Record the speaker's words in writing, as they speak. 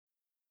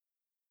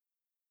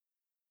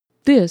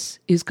This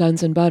is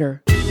Guns and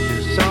Butter.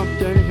 There's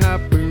something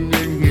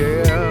happening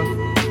here.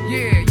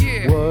 Yeah,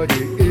 yeah. What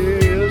it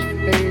is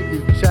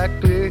ain't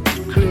exactly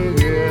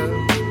clear.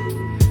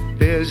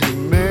 There's a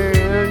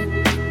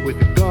man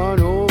with a gun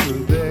over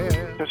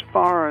there. As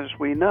far as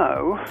we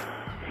know,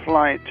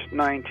 Flight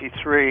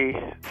 93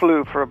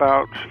 flew for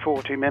about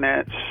 40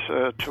 minutes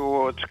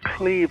towards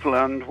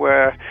Cleveland,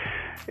 where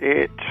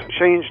it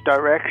changed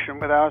direction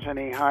without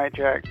any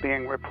hijack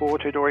being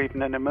reported or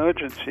even an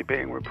emergency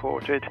being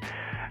reported,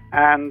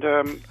 and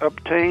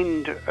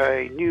obtained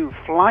a new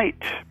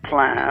flight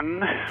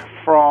plan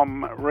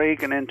from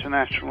Reagan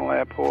International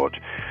Airport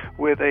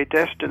with a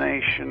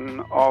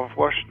destination of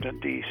Washington,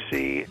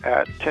 D.C.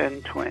 at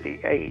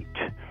 10:28.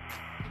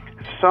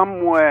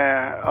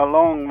 Somewhere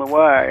along the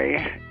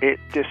way, it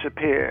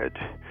disappeared.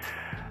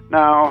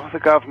 Now, the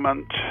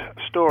government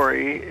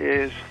story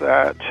is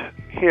that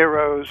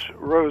heroes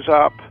rose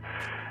up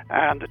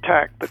and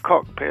attacked the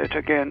cockpit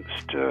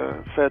against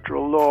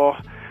federal law,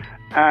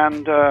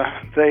 and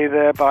they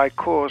thereby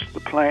caused the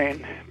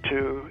plane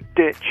to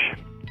ditch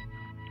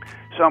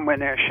somewhere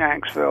near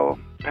Shanksville,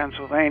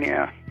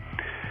 Pennsylvania.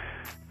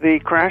 The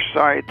crash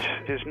site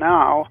is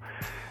now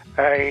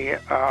a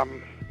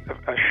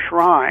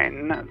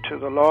shrine to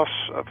the loss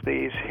of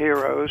these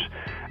heroes,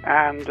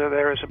 and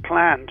there is a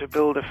plan to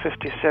build a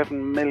 $57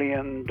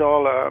 million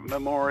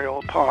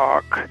memorial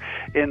park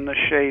in the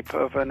shape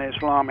of an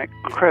Islamic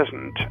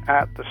crescent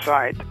at the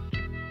site.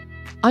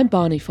 I'm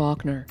Bonnie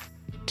Faulkner.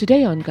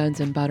 Today on Guns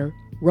and Butter,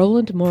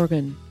 Rowland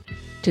Morgan.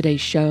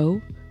 Today's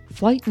show,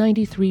 Flight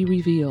 93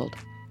 Revealed.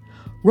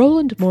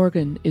 Rowland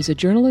Morgan is a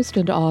journalist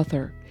and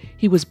author.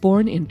 He was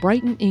born in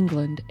Brighton,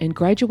 England, and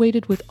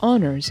graduated with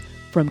honors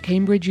from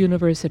Cambridge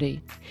University.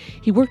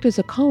 He worked as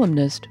a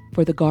columnist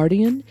for The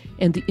Guardian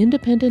and The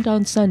Independent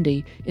on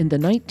Sunday in the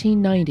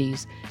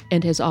 1990s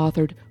and has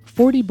authored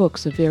 40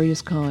 books of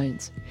various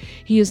kinds.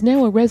 He is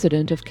now a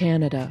resident of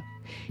Canada.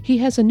 He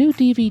has a new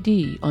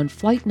DVD on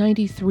Flight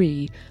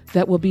 93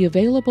 that will be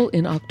available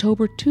in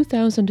October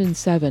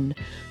 2007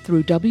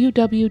 through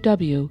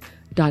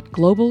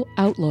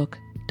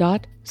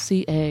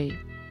www.globaloutlook.ca.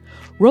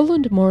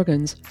 Rowland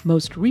Morgan's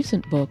most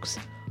recent books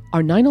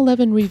are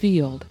 9/11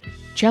 Revealed,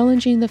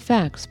 Challenging the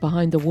Facts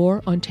Behind the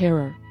War on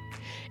Terror,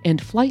 and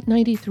Flight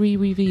 93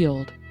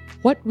 Revealed,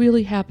 What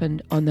Really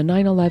Happened on the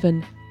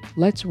 9/11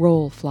 Let's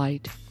Roll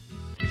flight.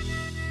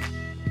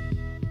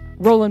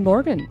 Rowland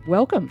Morgan,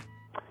 welcome.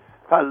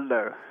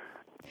 Hello.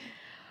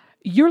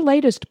 Your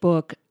latest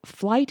book,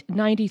 Flight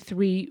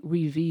 93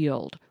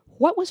 Revealed.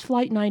 What was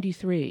Flight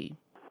 93?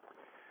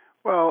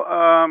 Well,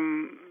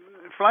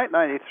 Flight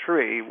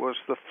 93 was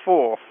the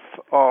fourth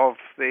of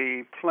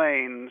the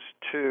planes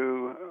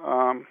to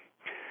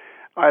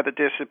either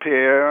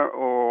disappear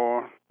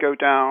or go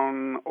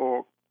down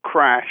or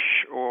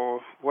crash,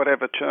 or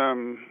whatever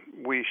term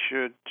we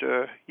should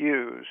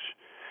use.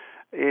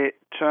 It,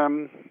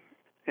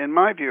 in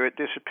my view, it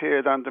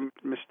disappeared under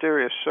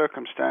mysterious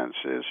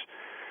circumstances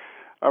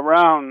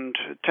around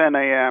 10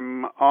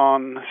 a.m.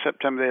 on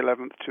September the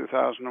 11th,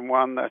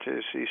 2001, that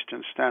is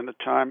Eastern Standard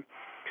Time.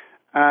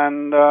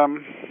 And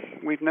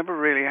we've never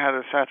really had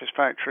a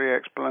satisfactory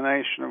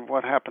explanation of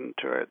what happened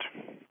to it.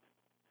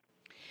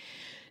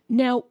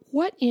 Now,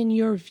 what, in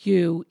your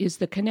view, is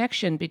the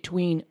connection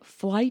between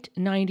Flight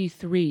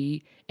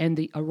 93 and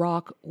the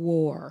Iraq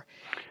War?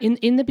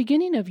 In the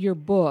beginning of your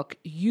book,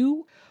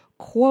 you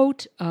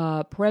quote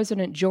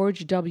President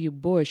George W.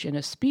 Bush in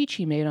a speech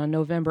he made on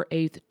November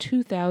 8th,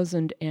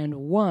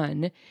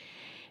 2001,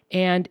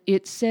 and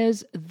it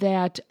says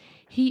that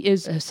he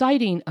is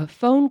citing a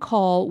phone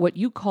call, what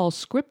you call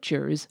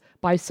scriptures,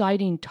 by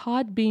citing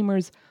Todd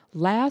Beamer's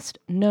last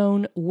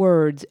known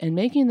words and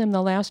making them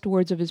the last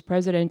words of his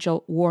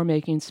presidential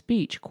war-making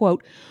speech.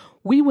 Quote,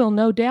 "We will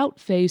no doubt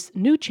face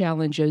new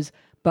challenges,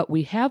 but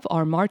we have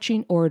our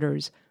marching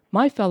orders.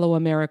 My fellow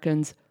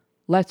Americans,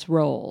 let's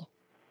roll."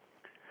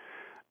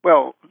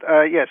 Well,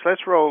 yes,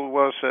 Let's Roll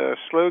was a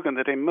slogan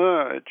that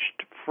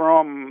emerged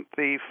from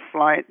the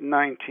Flight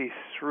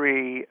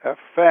 93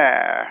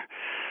 affair.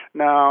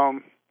 Now,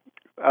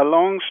 a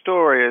long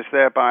story is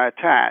thereby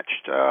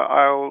attached.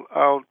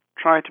 I'll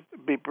try to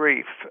be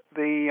brief.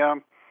 The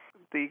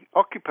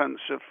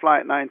occupants of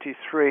Flight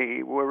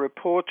 93 were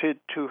reported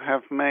to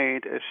have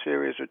made a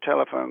series of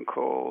telephone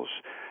calls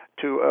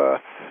to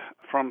Earth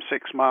from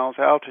 6 miles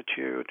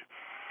altitude.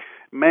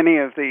 Many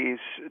of these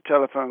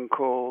telephone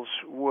calls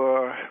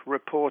were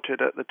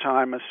reported at the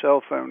time as cell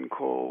phone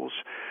calls,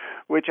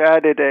 which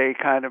added a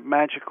kind of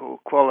magical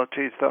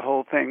quality to the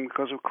whole thing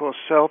because, of course,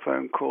 cell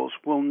phone calls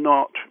will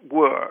not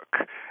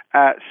work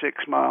at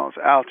 6 miles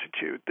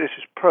altitude. This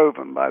is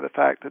proven by the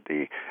fact that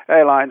the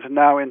airlines are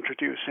now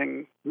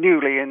introducing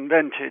newly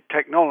invented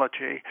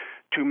technology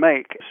to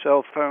make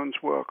cell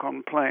phones work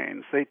on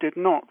planes. They did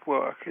not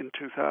work in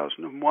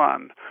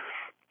 2001.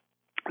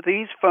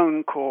 These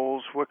phone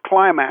calls were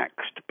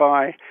climaxed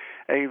by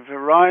a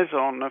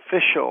Verizon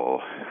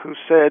official who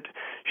said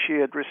she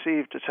had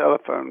received a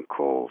telephone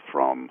call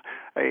from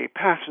a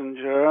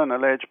passenger, an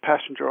alleged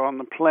passenger on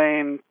the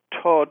plane,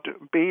 Todd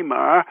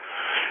Beamer,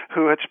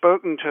 who had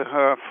spoken to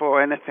her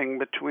for anything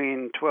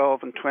between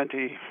 12 and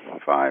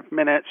 25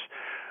 minutes,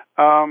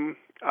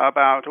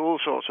 about all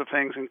sorts of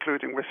things,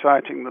 including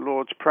reciting the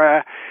Lord's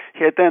Prayer.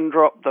 He had then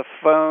dropped the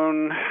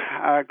phone,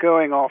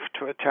 going off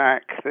to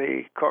attack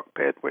the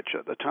cockpit, which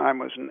at the time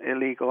was an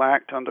illegal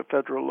act under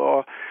federal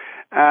law.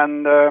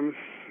 And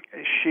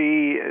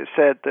she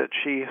said that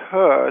she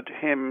heard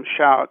him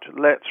shout,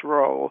 "Let's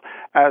roll,"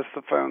 as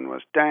the phone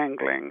was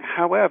dangling.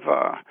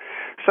 However,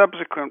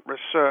 subsequent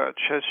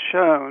research has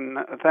shown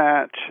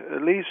that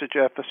Lisa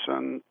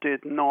Jefferson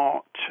did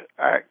not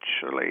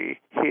actually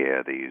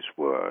hear these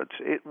words.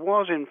 It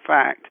was, in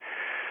fact,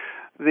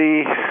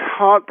 the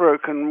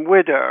heartbroken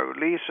widow,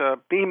 Lisa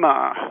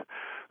Beamer,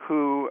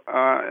 who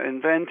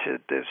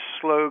invented this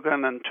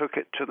slogan and took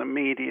it to the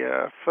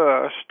media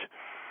first.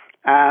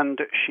 And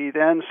she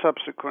then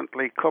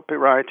subsequently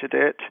copyrighted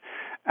it,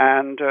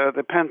 and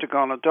the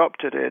Pentagon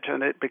adopted it,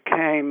 and it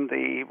became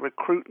the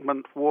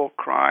recruitment war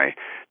cry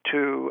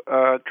to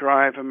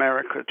drive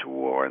America to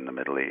war in the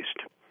Middle East.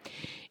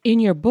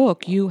 In your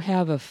book, you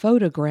have a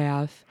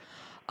photograph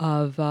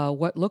of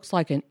what looks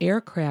like an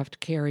aircraft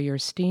carrier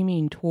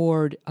steaming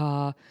toward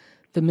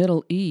the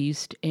Middle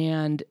East,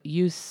 and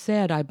you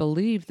said, I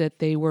believe, that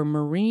they were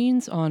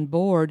Marines on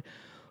board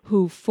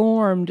who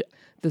formed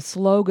the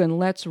slogan,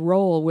 "Let's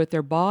roll," with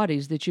their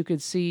bodies that you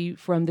could see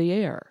from the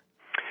air.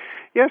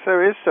 Yes,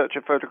 there is such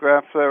a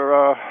photograph. There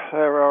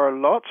are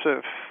lots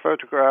of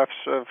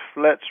photographs of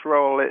 "Let's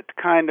Roll." It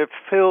kind of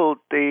filled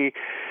the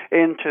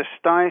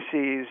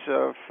interstices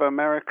of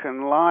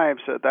American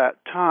lives at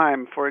that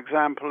time. For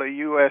example, a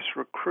U.S.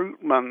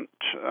 recruitment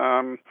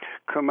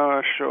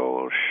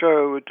commercial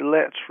showed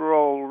 "Let's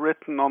Roll"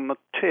 written on the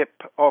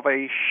tip of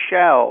a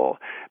shell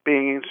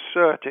being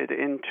inserted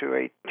into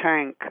a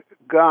tank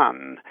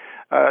gun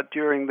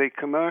during the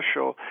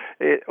commercial.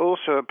 It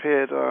also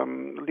appeared,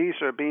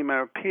 Lisa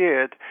Beamer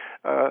appeared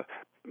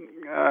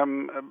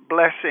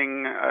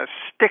blessing a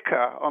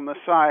sticker on the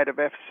side of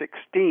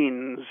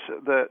F-16s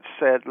that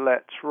said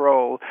 "Let's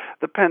Roll."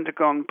 The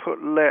Pentagon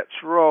put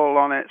 "Let's Roll"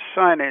 on its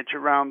signage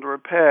around the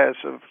repairs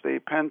of the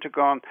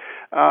Pentagon.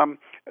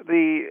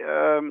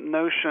 The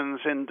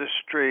notions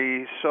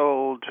industry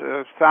sold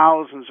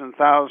thousands and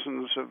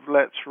thousands of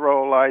 "Let's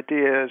Roll"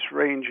 ideas,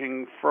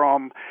 ranging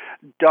from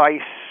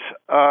dice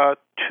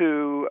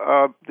to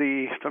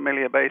the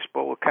familiar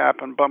baseball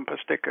cap and bumper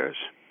stickers.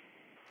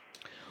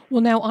 Well,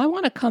 now I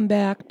want to come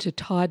back to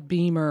Todd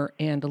Beamer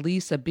and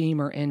Lisa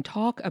Beamer and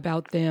talk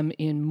about them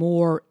in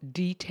more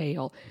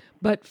detail.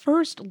 But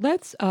first,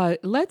 let's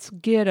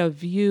get a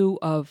view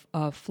of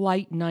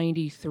Flight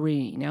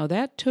 93. Now,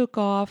 that took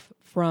off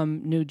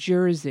from New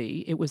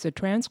Jersey. It was a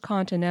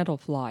transcontinental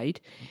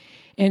flight,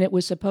 and it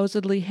was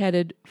supposedly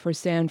headed for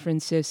San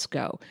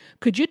Francisco.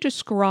 Could you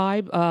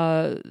describe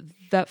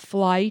that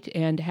flight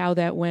and how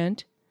that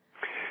went?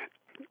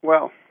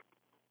 Well,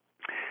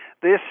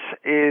 this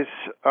is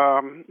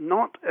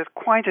not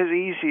quite as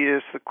easy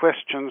as the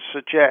question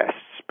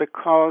suggests,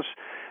 because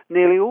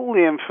nearly all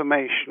the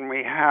information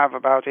we have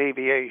about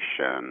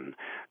aviation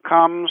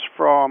comes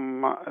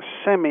from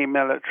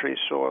semi-military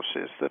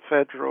sources. The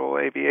Federal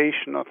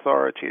Aviation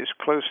Authority is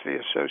closely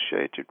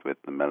associated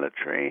with the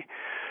military.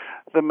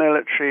 The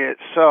military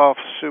itself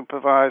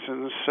supervises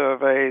and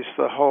surveys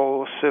the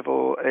whole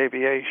civil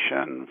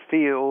aviation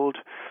field.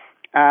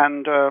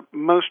 And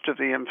most of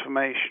the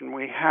information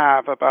we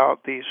have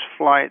about these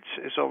flights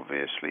is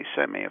obviously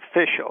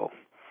semi-official.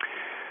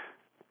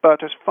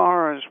 But as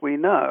far as we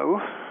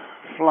know,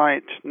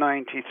 Flight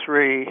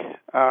 93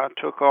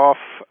 took off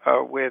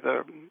with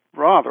a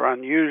rather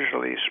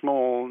unusually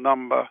small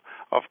number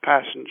of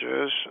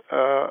passengers.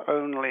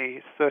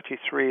 Only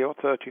 33 or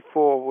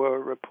 34 were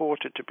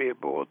reported to be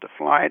aboard the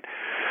flight.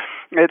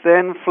 It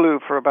then flew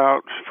for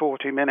about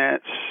 40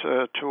 minutes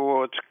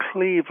towards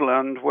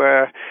Cleveland,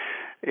 where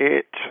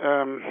it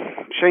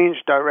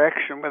changed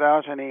direction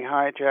without any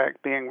hijack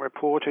being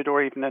reported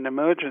or even an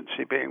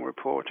emergency being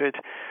reported,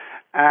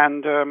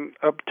 and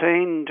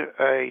obtained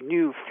a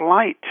new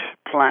flight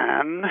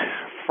plan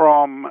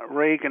from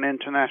Reagan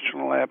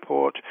International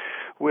Airport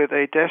with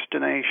a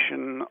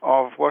destination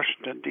of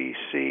Washington,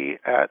 D.C.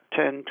 at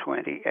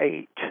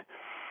 10:28.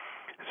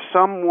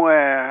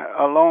 Somewhere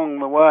along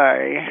the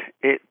way,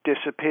 it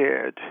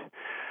disappeared.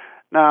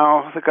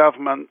 Now, the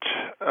government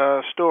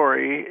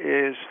story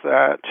is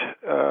that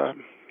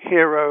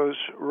heroes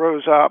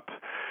rose up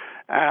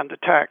and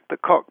attacked the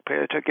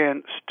cockpit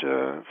against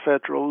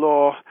federal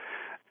law,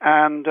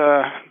 and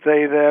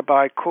they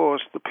thereby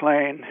caused the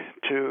plane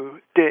to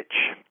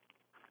ditch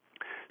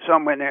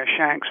somewhere near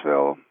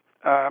Shanksville,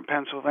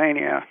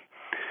 Pennsylvania.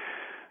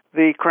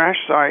 The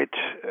crash site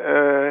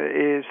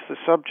is the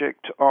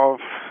subject of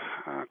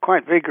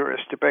quite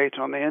vigorous debate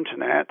on the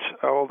internet,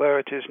 although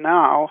it is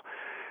now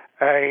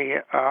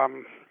a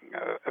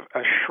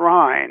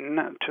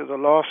shrine to the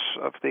loss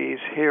of these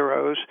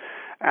heroes,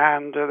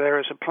 and there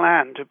is a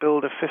plan to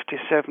build a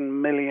 $57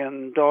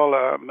 million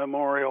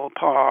memorial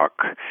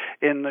park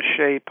in the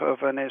shape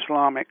of an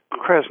Islamic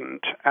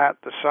crescent at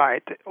the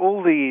site.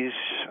 All these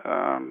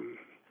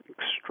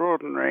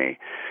extraordinary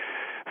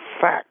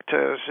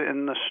factors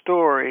in the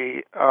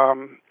story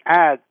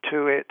add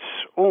to its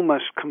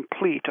almost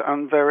complete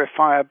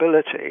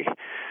unverifiability.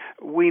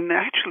 We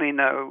actually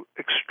know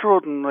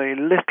extraordinarily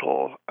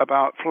little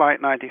about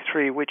Flight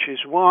 93, which is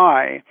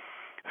why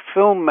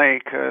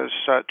filmmakers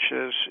such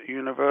as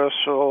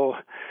Universal,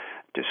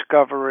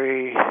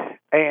 Discovery,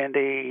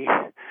 A&E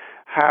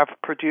have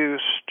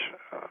produced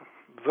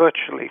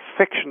virtually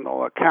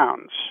fictional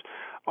accounts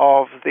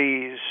of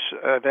these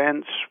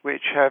events,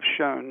 which have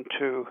shown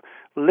to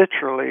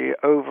literally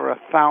over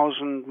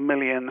 1,000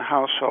 million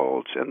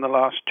households in the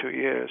last 2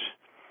 years.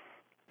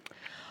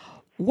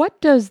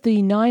 What does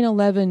the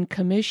 9/11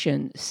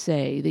 Commission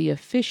say, the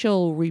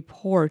official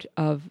report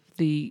of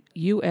the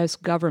U.S.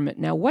 government?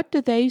 Now, what do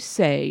they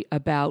say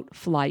about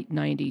Flight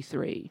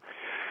 93?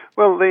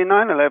 Well, the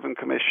 9/11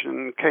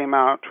 Commission came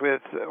out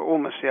with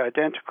almost the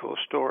identical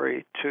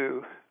story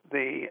to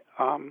the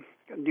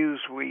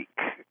Newsweek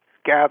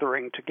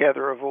gathering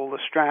together of all the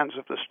strands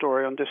of the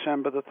story on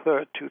December the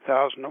 3rd,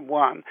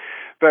 2001.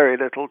 Very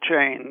little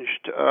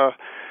changed.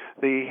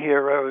 The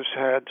heroes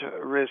had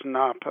risen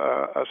up,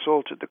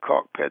 assaulted the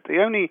cockpit.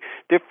 The only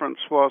difference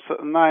was that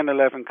the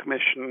 9/11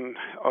 Commission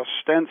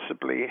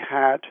ostensibly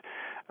had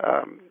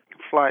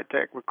flight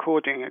deck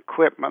recording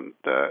equipment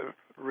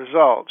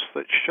results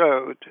that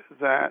showed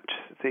that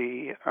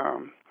the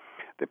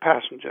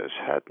passengers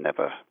had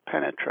never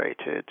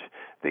penetrated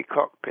the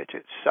cockpit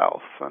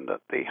itself, and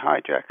that the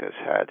hijackers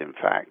had, in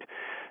fact,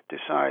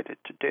 decided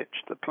to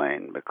ditch the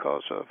plane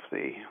because of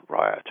the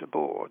riot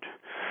aboard.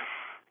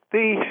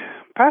 The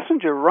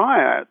passenger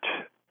riot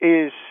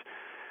is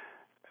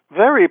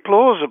very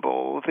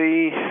plausible.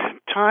 The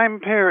time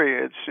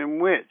periods in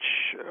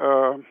which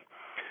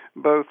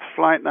both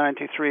Flight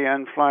 93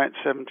 and Flight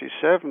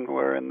 77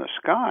 were in the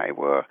sky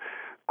were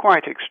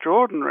quite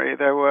extraordinary.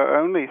 There were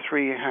only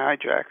 3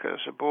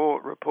 hijackers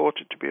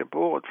reported to be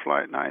aboard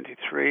Flight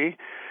 93,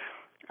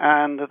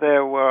 and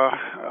there were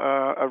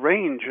a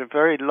range of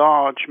very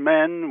large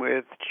men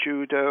with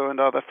judo and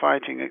other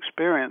fighting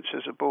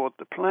experiences aboard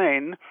the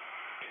plane,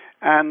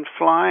 and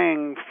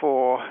flying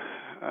for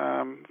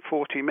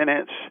 40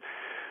 minutes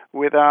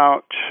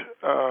without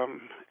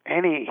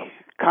any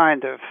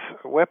kind of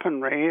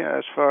weaponry,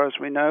 as far as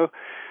we know,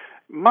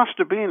 must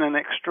have been an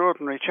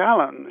extraordinary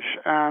challenge.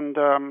 And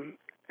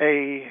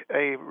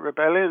a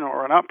rebellion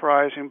or an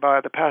uprising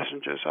by the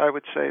passengers, I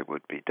would say,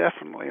 would be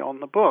definitely on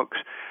the books.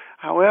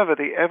 However,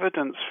 the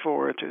evidence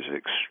for it is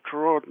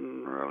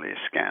extraordinarily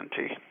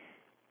scanty.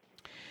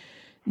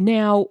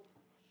 Now,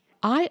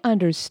 I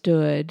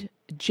understood,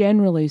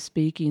 generally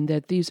speaking,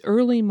 that these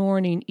early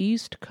morning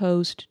East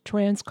Coast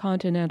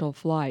transcontinental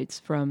flights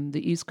from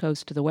the East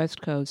Coast to the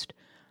West Coast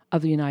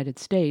of the United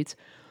States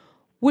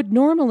would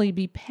normally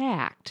be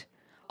packed.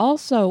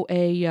 Also,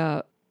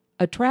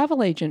 a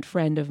travel agent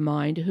friend of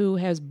mine who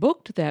has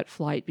booked that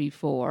flight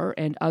before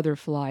and other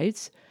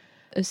flights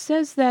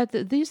says that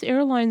these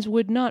airlines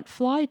would not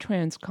fly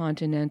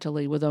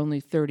transcontinentally with only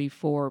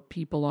 34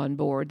 people on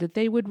board, that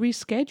they would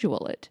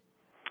reschedule it.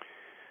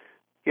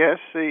 Yes,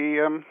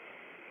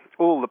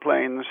 all the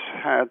planes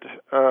had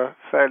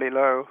fairly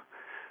low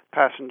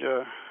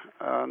passenger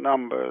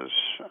numbers.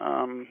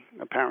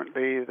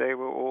 Apparently, they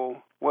were all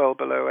well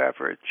below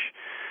average.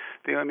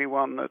 The only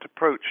one that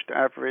approached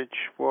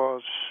average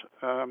was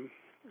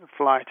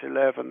Flight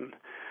 11,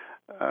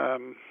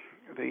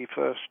 the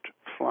first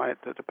flight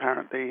that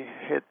apparently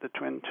hit the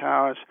Twin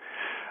Towers.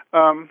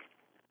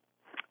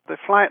 The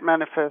flight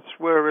manifests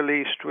were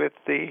released with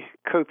the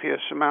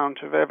copious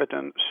amount of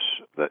evidence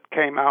that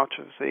came out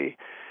of the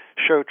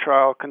show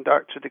trial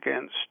conducted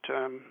against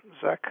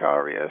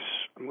Zacarias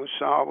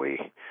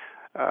Moussaoui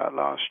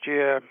last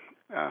year.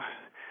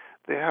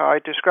 I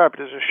describe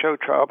it as a show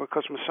trial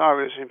because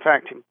Moussaoui was in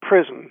fact in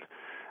prison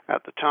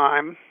at the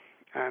time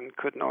and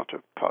could not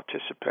have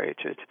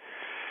participated.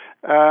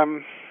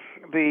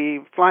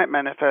 The flight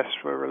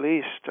manifests were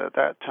released at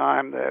that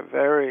time. They're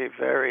very,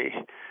 very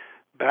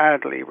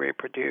badly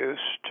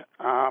reproduced,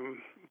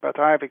 but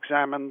I've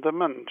examined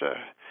them, and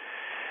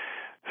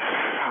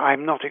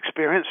I'm not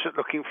experienced at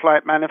looking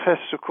flight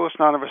manifests. Of course,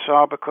 none of us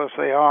are, because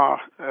they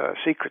are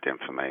secret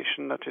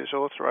information that is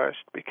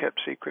authorized to be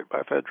kept secret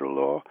by federal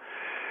law.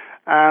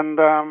 And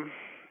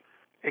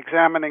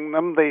examining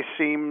them, they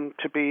seem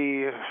to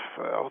be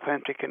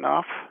authentic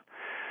enough.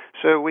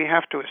 So we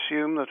have to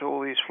assume that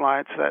all these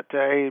flights that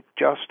day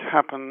just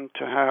happened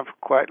to have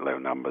quite low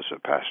numbers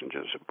of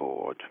passengers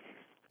aboard.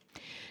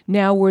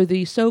 Now, were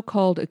the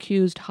so-called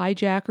accused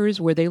hijackers,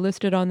 were they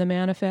listed on the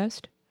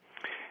manifest?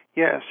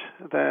 Yes,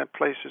 their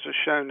places are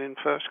shown in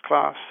first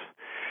class.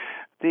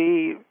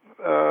 The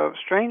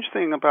strange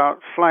thing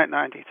about Flight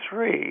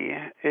 93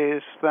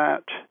 is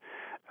that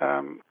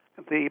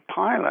the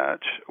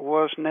pilot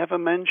was never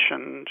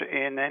mentioned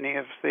in any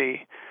of the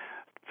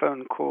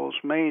phone calls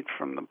made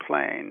from the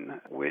plane,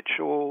 which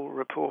all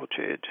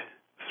reported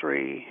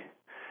 3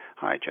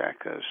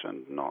 hijackers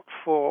and not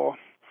 4.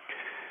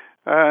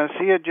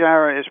 Ziad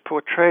Jarrah is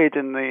portrayed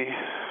in the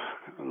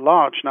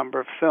large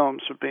number of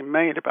films that have been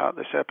made about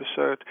this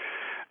episode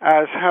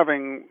as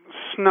having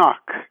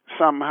snuck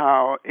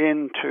somehow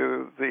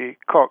into the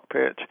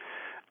cockpit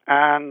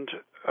and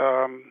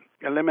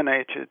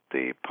eliminated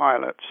the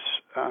pilots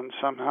and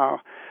somehow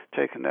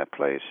taken their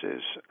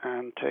places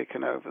and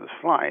taken over the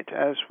flight.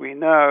 As we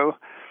know,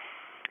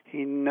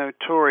 he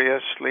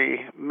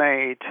notoriously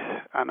made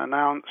an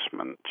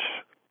announcement,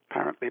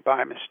 apparently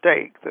by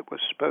mistake, that was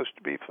supposed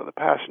to be for the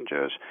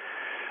passengers,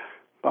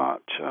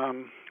 but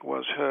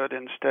was heard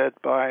instead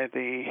by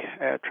the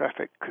air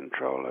traffic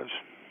controllers.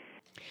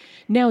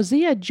 Now,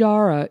 Ziad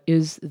Jarrah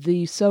is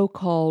the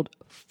so-called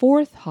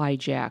fourth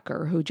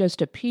hijacker who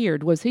just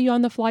appeared. Was he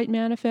on the flight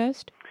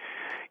manifest?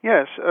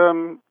 Yes.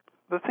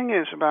 The thing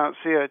is about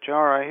Ziad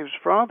Jarrah, he was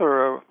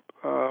rather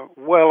a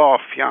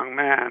well-off young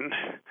man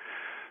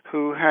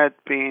who had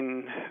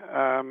been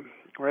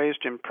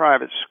raised in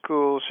private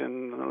schools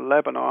in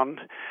Lebanon,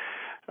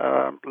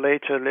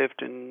 later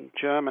lived in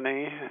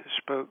Germany,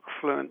 spoke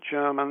fluent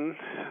German,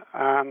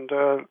 and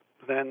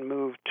then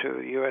moved to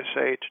the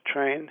USA to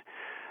train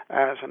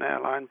as an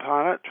airline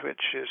pilot,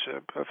 which is a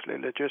perfectly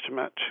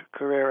legitimate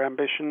career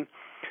ambition.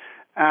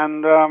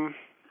 And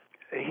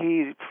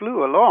he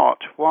flew a lot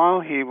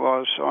while he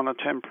was on a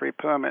temporary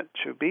permit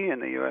to be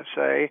in the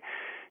USA.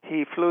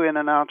 He flew in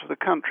and out of the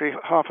country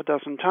half a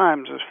dozen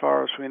times, as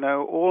far as we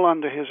know, all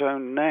under his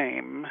own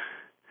name.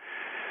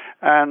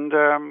 And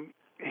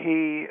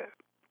he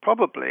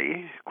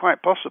probably,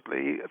 quite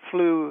possibly,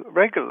 flew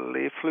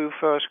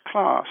first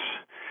class.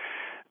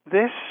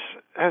 This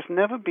has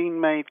never been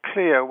made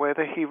clear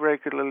whether he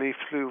regularly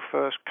flew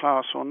first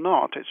class or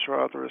not. It's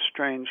rather a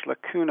strange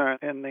lacuna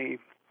in the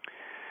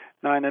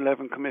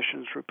 9/11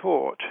 Commission's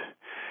report.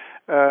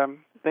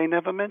 They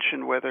never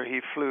mention whether he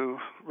flew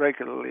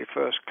regularly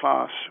first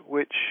class,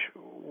 which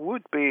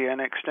would be an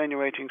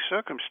extenuating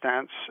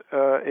circumstance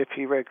if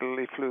he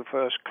regularly flew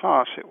first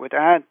class. It would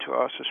add to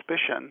our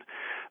suspicion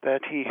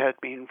that he had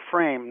been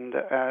framed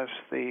as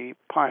the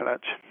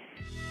pilot.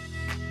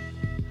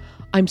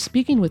 I'm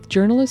speaking with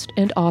journalist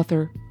and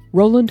author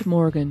Rowland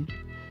Morgan.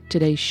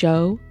 Today's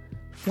show,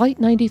 Flight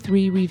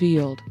 93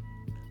 Revealed.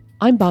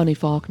 I'm Bonnie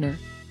Faulkner.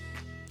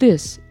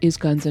 This is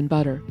Guns and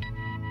Butter.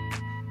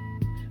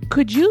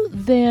 Could you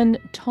then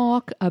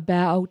talk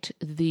about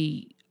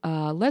the,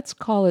 let's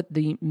call it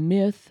the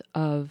myth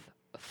of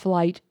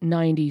Flight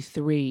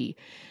 93?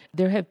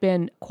 There have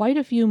been quite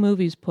a few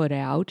movies put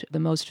out. The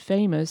most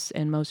famous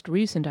and most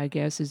recent, I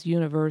guess, is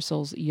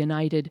Universal's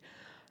United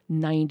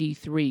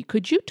 93.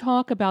 Could you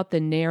talk about the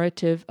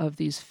narrative of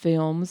these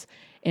films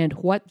and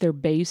what they're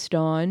based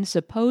on?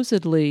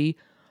 Supposedly,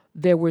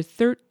 there were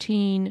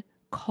 13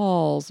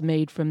 calls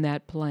made from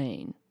that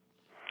plane.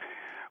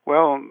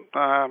 Well,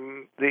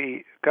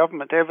 the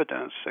government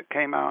evidence that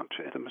came out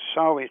in the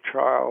Moussaoui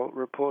trial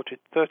reported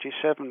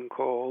 37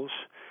 calls,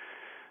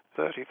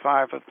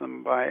 35 of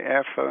them by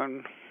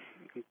airphone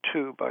and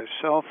 2 by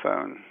cell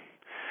phone.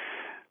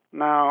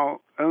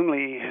 Now,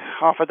 only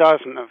half a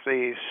dozen of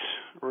these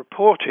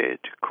reported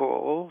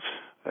calls,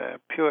 they're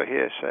pure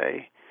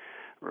hearsay,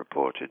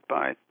 reported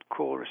by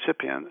call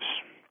recipients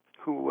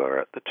who were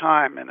at the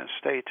time in a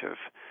state of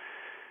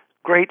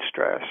great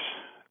stress.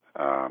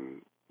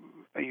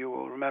 You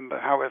will remember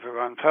how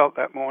everyone felt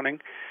that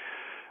morning.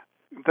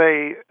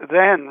 They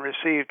then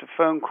received a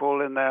phone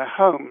call in their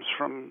homes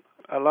from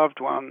a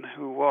loved one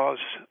who was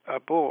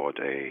aboard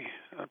a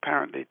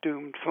apparently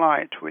doomed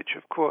flight, which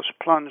of course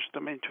plunged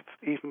them into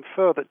even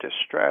further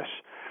distress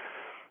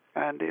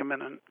and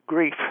imminent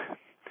grief.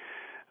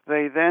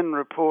 They then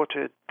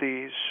reported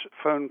these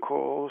phone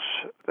calls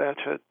that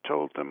had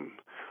told them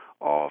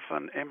of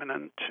an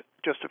imminent,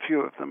 just a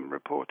few of them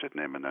reported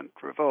an imminent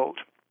revolt.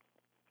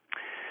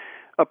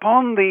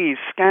 Upon these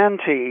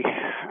scanty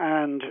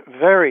and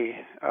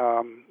very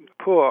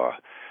poor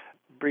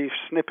brief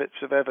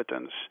snippets of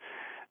evidence,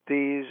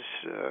 these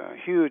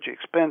huge,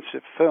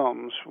 expensive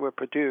films were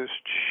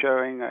produced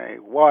showing a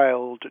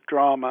wild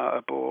drama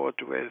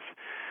aboard with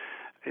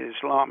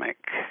Islamic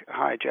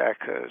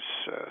hijackers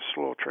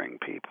slaughtering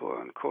people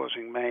and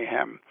causing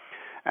mayhem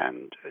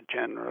and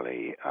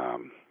generally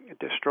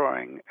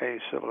destroying a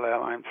civil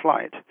airline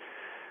flight.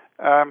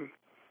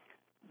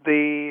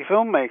 The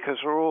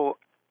filmmakers are all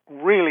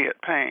really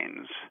at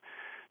pains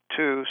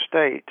to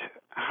state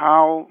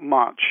how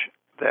much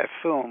their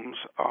films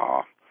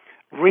are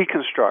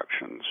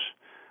reconstructions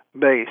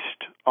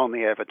based on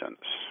the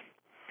evidence.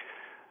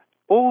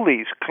 All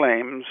these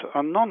claims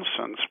are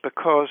nonsense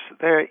because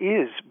there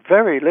is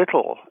very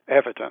little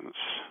evidence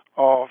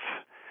of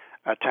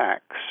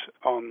attacks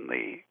on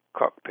the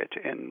cockpit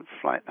in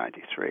Flight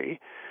 93.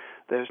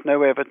 There's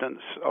no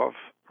evidence of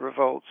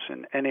revolts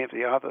in any of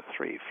the other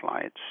 3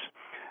 flights.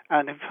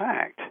 And in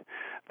fact,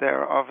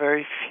 there are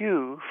very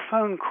few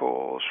phone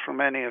calls from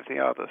any of the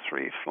other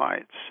 3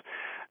 flights.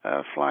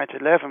 Flight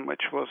 11,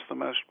 which was the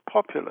most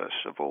populous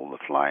of all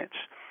the flights,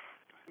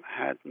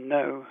 had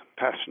no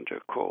passenger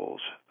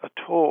calls at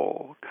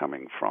all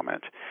coming from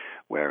it,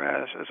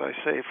 whereas, as I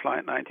say,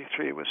 Flight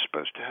 93 was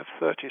supposed to have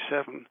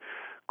 37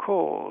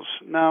 calls.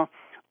 Now,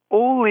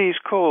 all these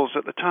calls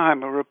at the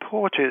time were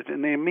reported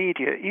in the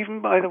media,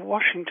 even by the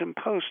Washington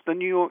Post, the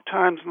New York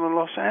Times, and the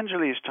Los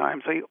Angeles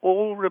Times. They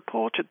all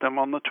reported them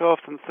on the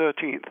 12th and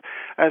 13th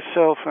as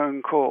cell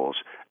phone calls,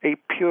 a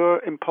pure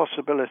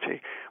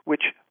impossibility,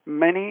 which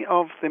many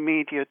of the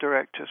media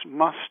directors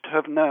must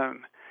have known.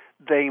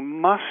 They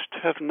must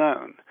have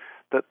known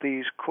that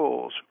these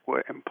calls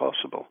were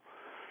impossible.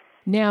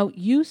 Now,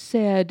 you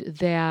said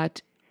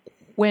that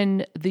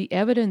when the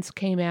evidence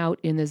came out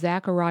in the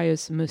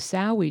Zacarias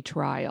Moussaoui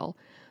trial,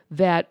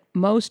 that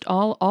most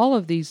all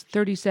of these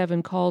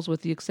 37 calls,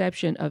 with the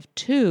exception of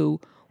 2,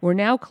 were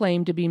now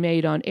claimed to be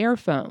made on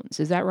airphones.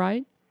 Is that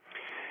right?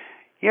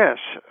 Yes.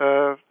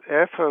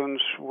 Airphones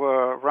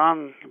were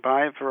run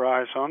by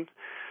Verizon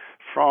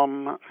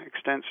from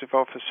extensive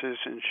offices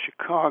in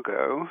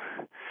Chicago.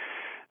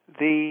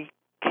 The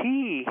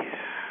key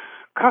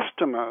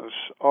customers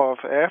of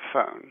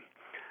Airphone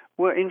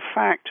were in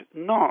fact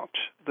not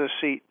the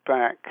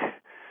seat-back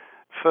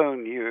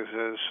phone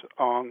users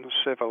on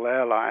civil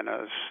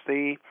airliners.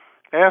 The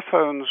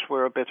Airphones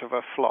were a bit of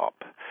a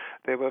flop.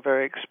 They were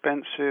very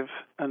expensive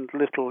and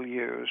little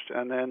used,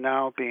 and they're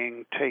now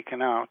being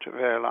taken out of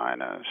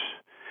airliners.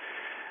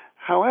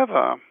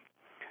 However,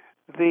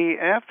 the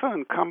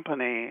Airphone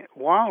company,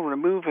 while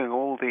removing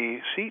all the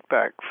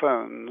seat-back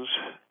phones,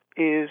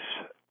 is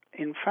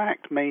in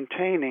fact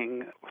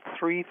maintaining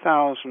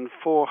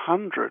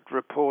 3,400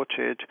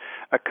 reported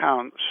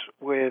accounts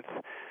with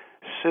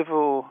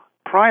civil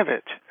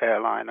private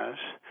airliners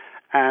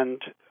and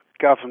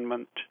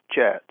government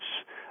jets.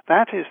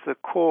 That is the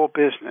core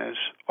business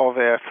of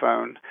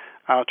Airphone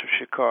out of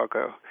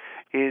Chicago,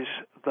 is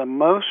the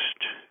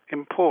most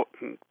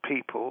important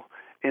people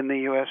in the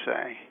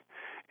USA,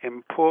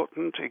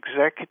 important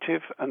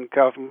executive and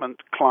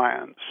government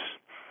clients.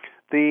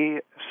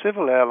 The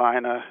civil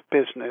airliner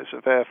business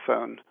of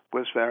Airphone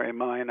was very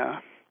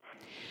minor.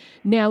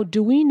 Now,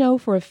 do we know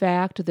for a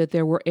fact that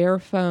there were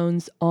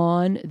Airphones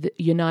on the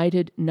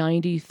United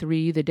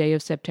 93 the day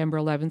of September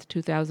 11th,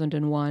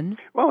 2001?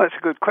 Well, that's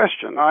a good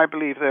question. I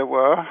believe there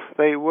were.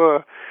 They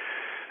were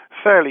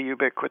fairly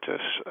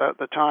ubiquitous at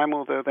the time,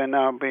 although they're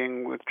now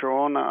being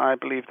withdrawn. I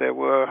believe there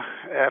were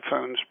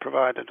Airphones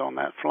provided on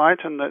that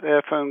flight, and that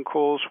Airphone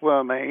calls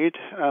were made,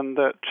 and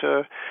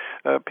that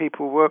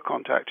people were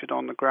contacted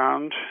on the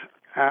ground.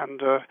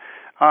 And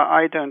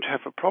I don't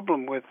have a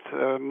problem with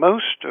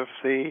most of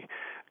the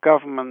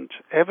government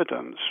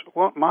evidence.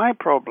 What my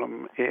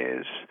problem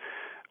is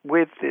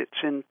with its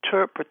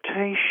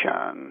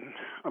interpretation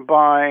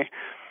by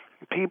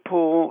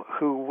people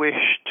who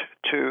wished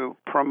to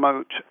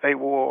promote a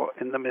war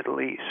in the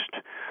Middle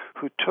East,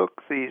 who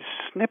took these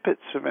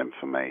snippets of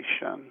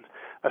information,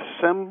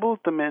 assembled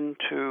them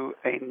into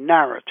a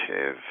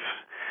narrative,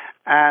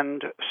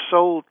 and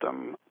sold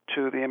them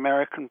to the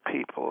American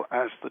people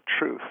as the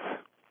truth.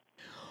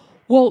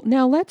 Well,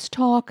 now let's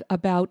talk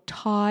about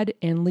Todd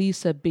and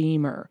Lisa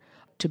Beamer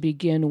to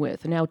begin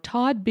with. Now,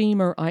 Todd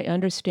Beamer, I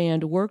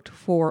understand, worked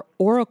for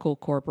Oracle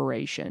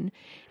Corporation,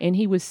 and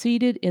he was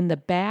seated in the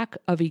back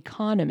of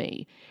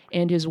economy,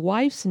 and his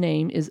wife's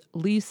name is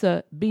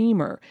Lisa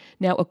Beamer.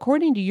 Now,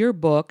 according to your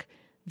book,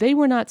 they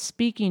were not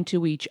speaking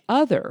to each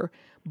other,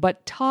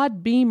 but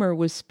Todd Beamer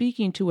was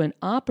speaking to an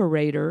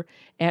operator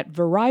at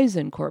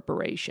Verizon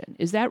Corporation.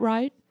 Is that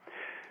right?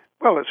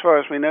 Well, as far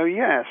as we know,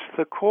 yes.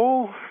 The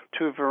call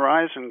to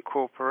Verizon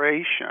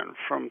Corporation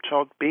from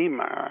Todd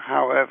Beamer,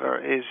 however,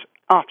 is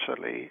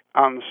utterly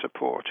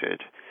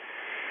unsupported.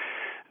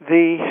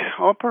 The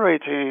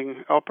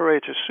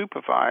operator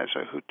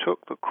supervisor who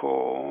took the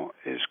call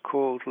is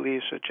called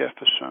Lisa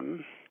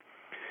Jefferson.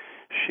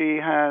 She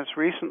has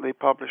recently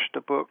published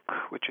a book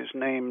which is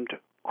named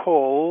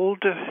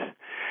Called,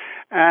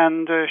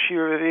 and she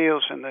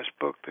reveals in this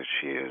book that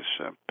she is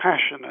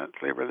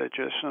passionately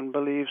religious and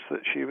believes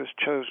that she was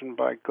chosen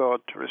by God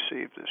to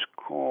receive this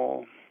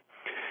call.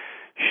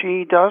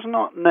 She does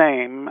not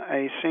name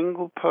a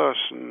single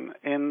person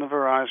in the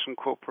Verizon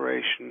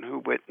Corporation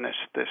who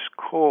witnessed this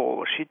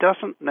call. She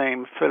doesn't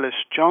name Phyllis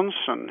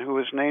Johnson, who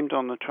was named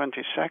on the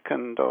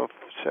 22nd of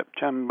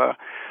September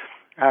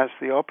as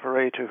the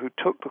operator who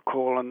took the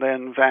call and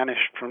then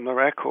vanished from the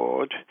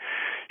record.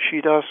 She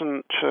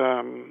doesn't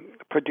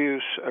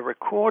produce a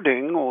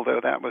recording, although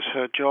that was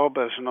her job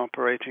as an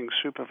operating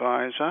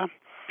supervisor.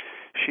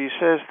 She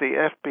says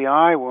the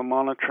FBI were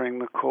monitoring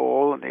the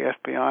call, and the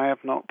FBI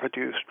have not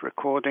produced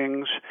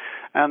recordings,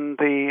 and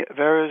the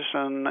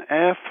Verizon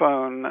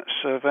Airphone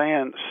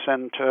Surveillance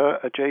Center,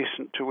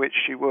 adjacent to which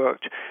she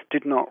worked,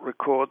 did not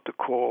record the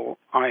call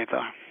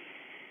either.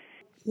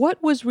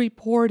 What was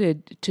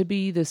reported to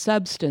be the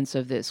substance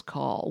of this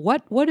call?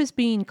 What is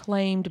being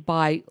claimed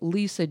by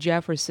Lisa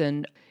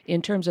Jefferson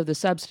in terms of the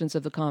substance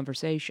of the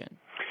conversation?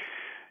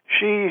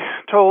 She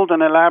told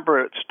an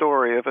elaborate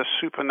story of a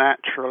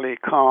supernaturally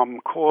calm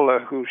caller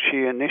who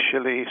she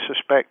initially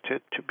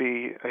suspected to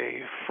be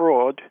a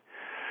fraud.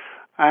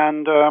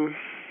 And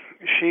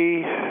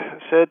she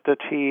said that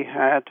he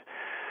had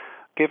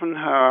given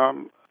her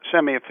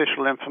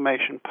semi-official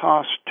information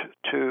passed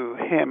to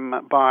him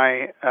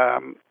by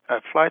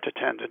a flight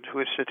attendant who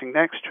is sitting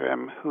next to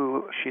him,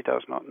 who she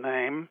does not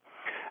name,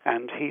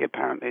 and he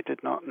apparently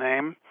did not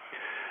name.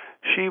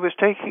 She was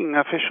taking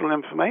official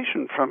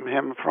information from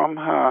him from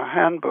her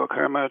handbook,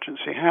 her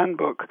emergency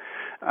handbook,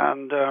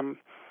 and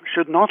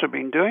should not have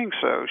been doing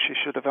so. She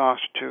should have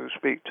asked to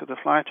speak to the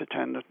flight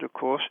attendant, of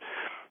course,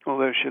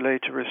 although she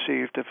later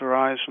received a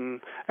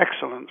Verizon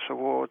Excellence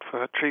Award for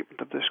her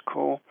treatment of this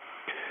call.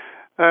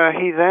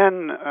 He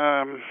then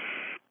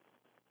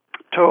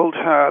told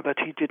her that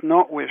he did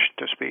not wish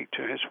to speak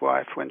to his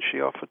wife when she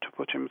offered to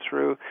put him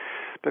through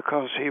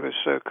because he was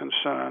so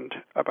concerned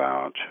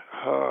about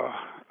her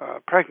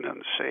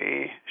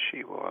pregnancy.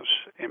 She was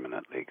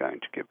imminently going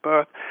to give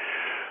birth.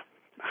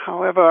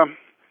 However,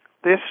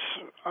 this,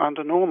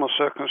 under normal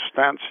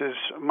circumstances,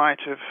 might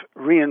have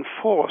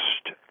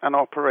reinforced an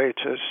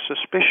operator's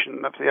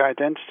suspicion of the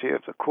identity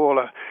of the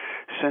caller,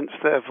 since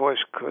their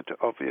voice could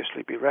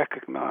obviously be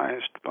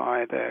recognized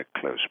by their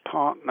close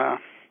partner.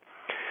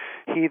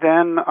 He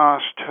then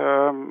asked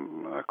her,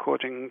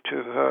 according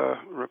to her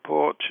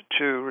report,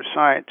 to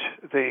recite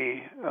the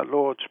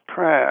Lord's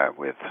Prayer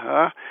with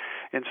her.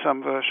 In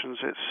some versions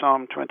it's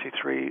Psalm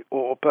 23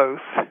 or both.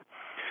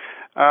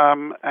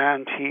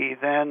 And he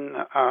then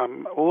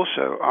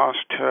also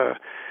asked her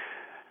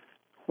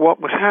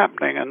what was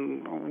happening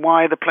and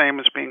why the plane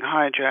was being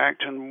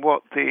hijacked and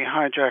what the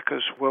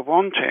hijackers were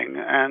wanting.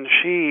 And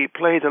she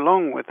played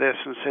along with this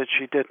and said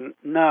she didn't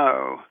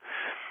know.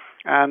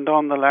 And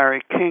on the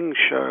Larry King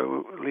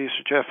show,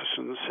 Lisa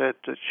Jefferson said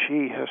that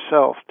she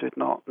herself did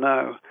not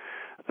know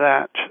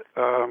that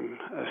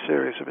a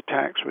series of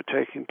attacks were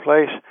taking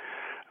place,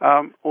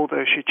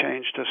 although she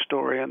changed her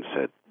story and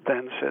said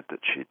that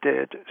she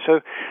did. So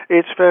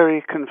it's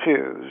very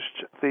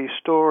confused. The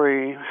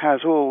story has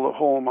all the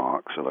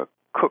hallmarks of a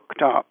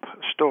cooked-up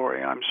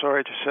story, I'm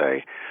sorry to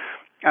say,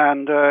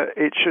 and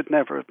it should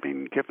never have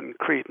been given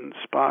credence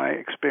by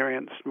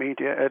experienced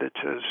media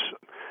editors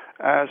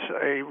as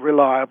a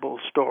reliable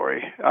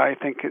story. I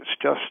think it's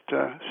just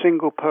a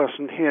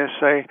single-person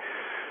hearsay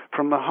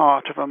from the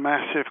heart of a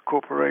massive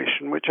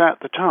corporation, which at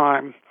the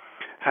time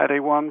had a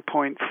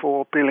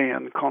 $1.4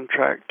 billion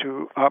contract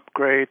to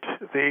upgrade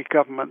the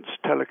government's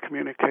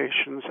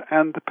telecommunications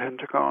and the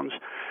Pentagon's,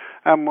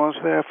 and was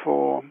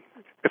therefore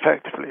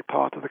effectively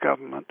part of the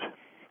government.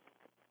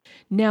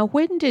 Now,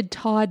 when did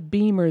Todd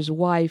Beamer's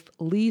wife,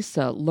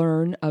 Lisa,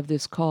 learn of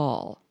this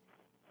call?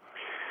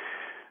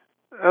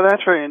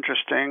 That's very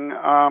interesting.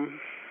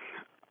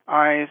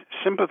 I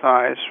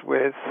sympathize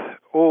with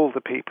all the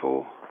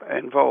people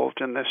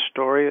involved in this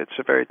story. It's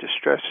a very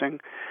distressing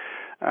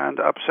and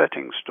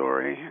upsetting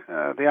story.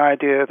 The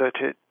idea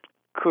that it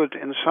could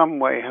in some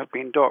way have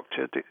been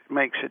doctored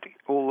makes it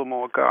all the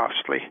more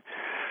ghastly.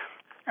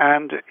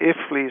 And if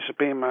Lisa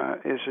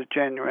Beamer is a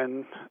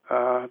genuine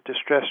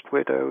distressed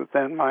widow,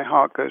 then my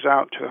heart goes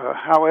out to her.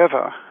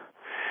 However,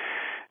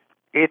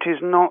 it is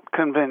not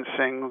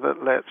convincing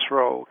that Let's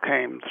Roll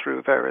came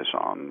through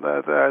Verizon.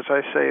 As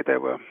I say,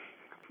 the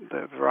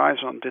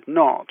Verizon did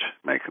not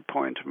make a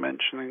point of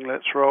mentioning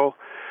Let's Roll,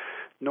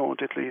 nor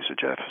did Lisa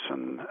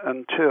Jefferson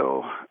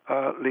until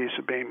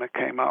Lisa Beamer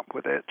came up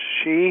with it.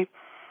 She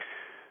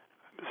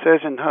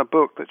says in her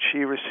book that she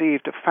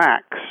received a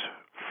fax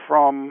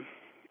from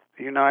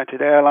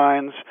United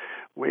Airlines,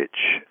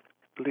 which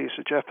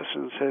Lisa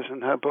Jefferson says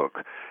in her book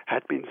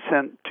had been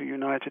sent to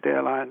United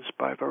Airlines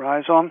by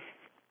Verizon.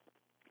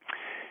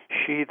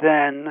 She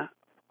then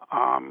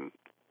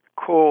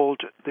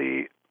called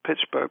the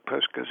Pittsburgh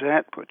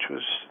Post-Gazette, which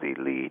was the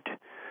lead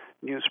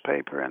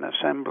newspaper in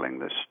assembling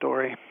this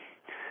story,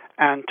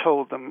 and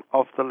told them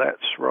of the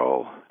Let's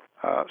Roll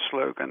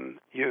slogan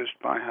used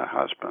by her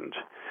husband.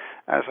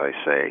 As I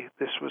say,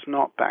 this was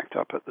not backed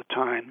up at the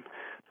time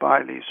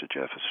by Lisa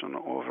Jefferson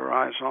or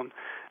Verizon,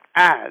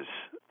 as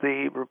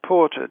the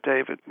reporter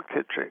David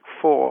McKittrick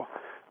for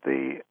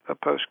the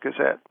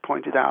Post-Gazette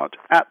pointed out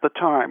at the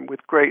time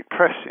with great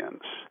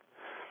prescience.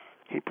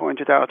 He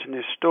pointed out in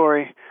his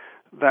story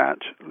that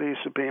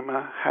Lisa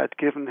Beamer had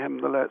given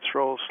him the Let's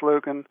Roll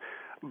slogan,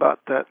 but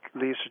that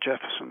Lisa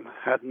Jefferson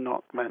had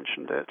not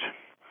mentioned it.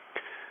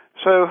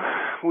 So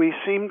we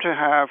seem to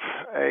have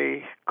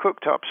a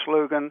cooked-up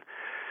slogan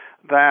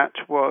that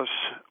was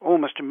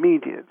almost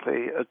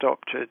immediately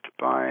adopted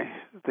by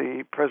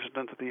the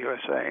President of the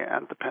USA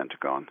and the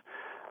Pentagon,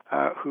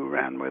 who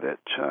ran with it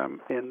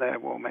in their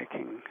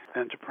war-making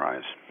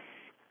enterprise.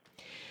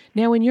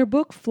 Now, in your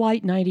book,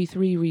 Flight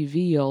 93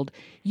 Revealed,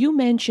 you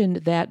mentioned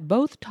that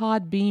both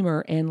Todd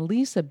Beamer and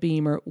Lisa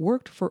Beamer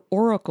worked for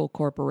Oracle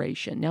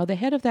Corporation. Now, the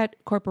head of that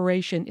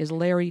corporation is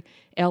Larry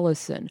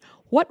Ellison.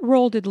 What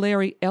role did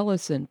Larry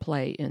Ellison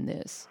play in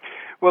this?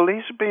 Well,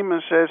 Lisa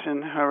Beamer says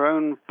in her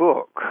own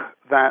book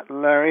that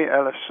Larry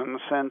Ellison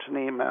sent an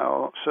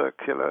email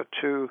circular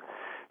to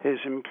his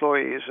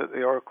employees at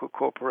the Oracle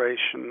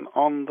Corporation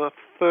on the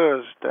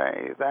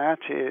Thursday, that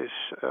is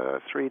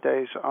 3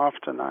 days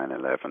after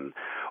 9/11,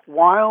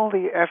 while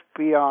the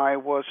FBI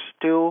was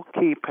still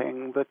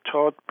keeping the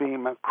Todd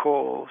Beamer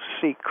call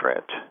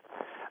secret.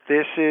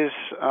 This is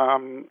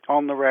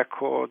on the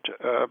record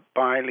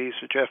by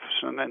Lisa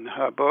Jefferson in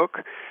her book.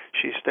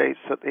 She states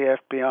that the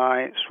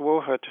FBI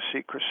swore her to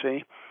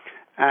secrecy,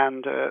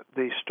 and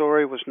the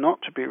story was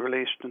not to be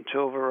released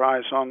until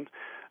Verizon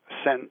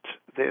sent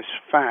this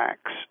fax.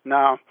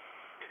 Now,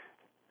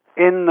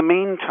 in the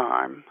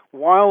meantime,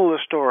 while the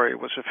story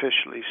was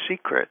officially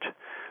secret,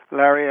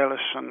 Larry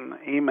Ellison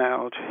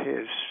emailed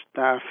his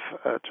staff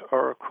at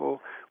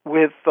Oracle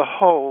with the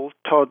whole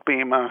Todd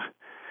Beamer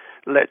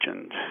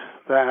legend,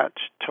 that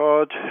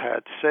Todd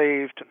had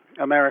saved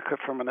America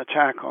from an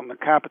attack on the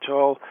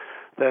Capitol,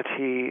 that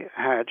he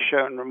had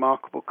shown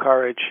remarkable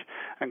courage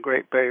and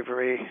great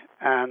bravery,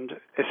 and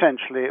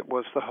essentially it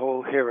was the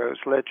whole hero's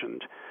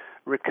legend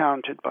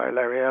recounted by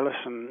Larry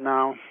Ellison.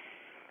 Now,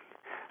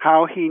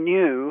 how he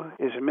knew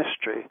is a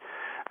mystery,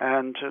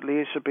 and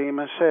Lisa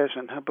Beamer says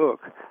in her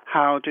book,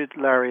 how did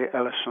Larry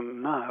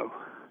Ellison know?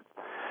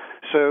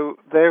 So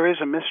there is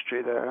a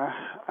mystery there,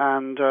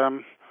 and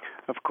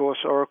of course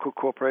Oracle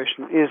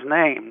Corporation is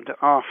named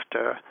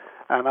after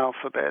an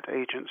alphabet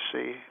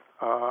agency,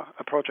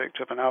 a project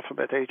of an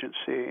alphabet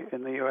agency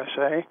in the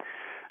USA,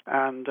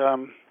 and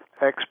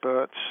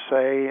experts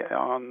say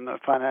on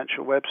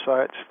financial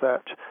websites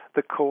that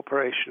the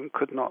corporation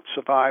could not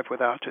survive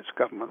without its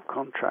government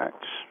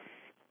contracts.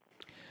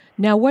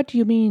 Now, what do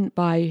you mean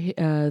by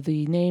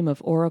the name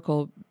of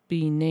Oracle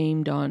being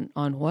named on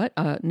what?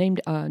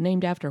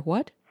 Named after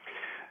what?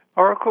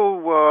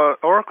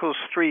 Oracle's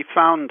three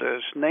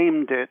founders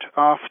named it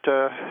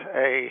after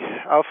a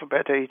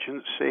alphabet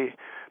agency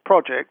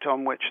project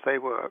on which they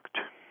worked.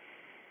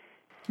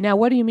 Now,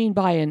 what do you mean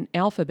by an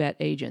alphabet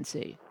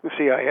agency? The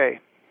CIA.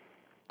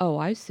 Oh,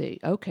 I see.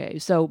 Okay.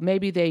 So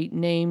maybe they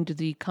named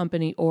the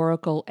company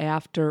Oracle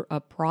after a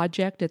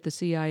project at the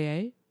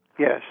CIA?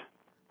 Yes.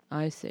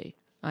 I see.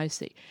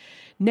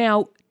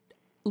 Now,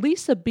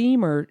 Lisa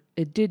Beamer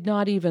did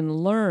not even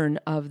learn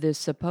of this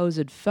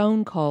supposed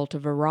phone call to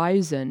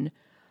Verizon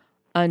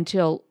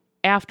until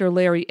after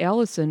Larry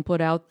Ellison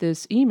put out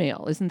this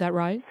email. Isn't that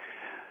right?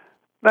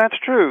 That's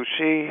true.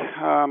 She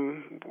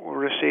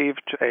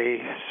received a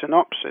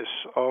synopsis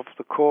of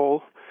the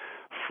call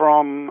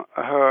from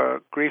her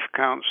grief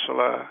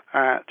counselor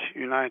at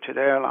United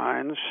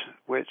Airlines,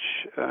 which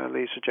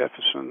Lisa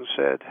Jefferson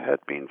said had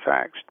been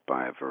faxed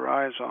by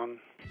Verizon.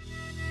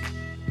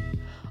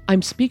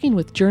 I'm speaking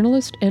with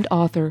journalist and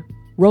author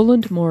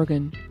Rowland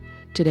Morgan.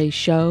 Today's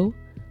show,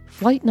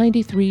 Flight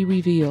 93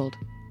 Revealed.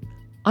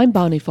 I'm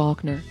Bonnie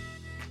Faulkner.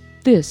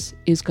 This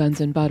is Guns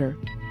and Butter.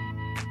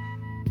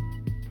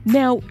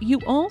 Now,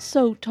 you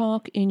also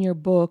talk in your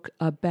book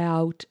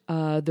about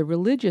the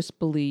religious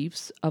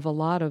beliefs of a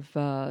lot of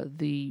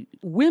the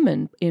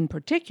women in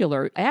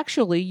particular.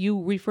 Actually,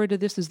 you refer to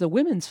this as the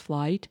women's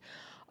flight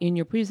in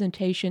your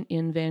presentation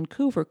in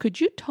Vancouver. Could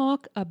you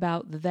talk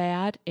about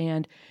that?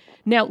 And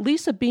now,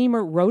 Lisa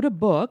Beamer wrote a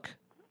book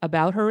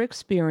about her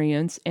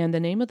experience, and the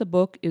name of the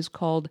book is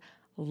called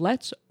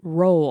Let's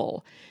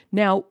Roll.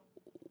 Now,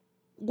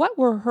 what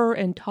were her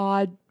and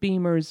Todd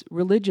Beamer's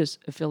religious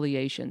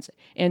affiliations?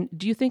 And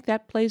do you think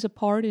that plays a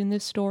part in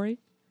this story?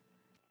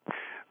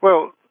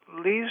 Well,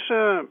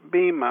 Lisa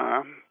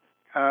Beamer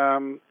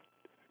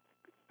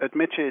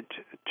admitted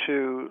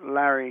to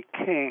Larry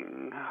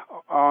King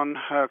on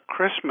her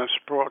Christmas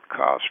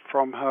broadcast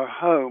from her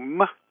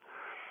home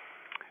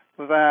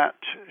that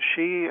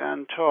she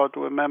and Todd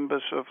were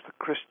members of the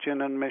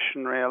Christian and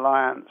Missionary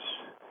Alliance.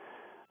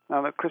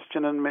 Now, the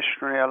Christian and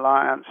Missionary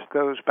Alliance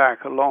goes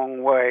back a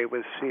long way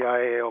with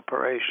CIA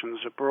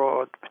operations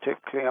abroad,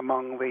 particularly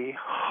among the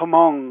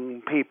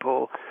Hmong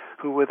people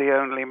who were the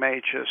only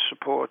major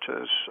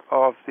supporters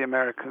of the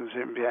Americans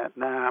in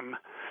Vietnam.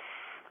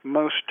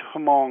 Most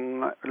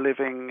Hmong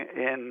living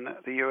in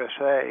the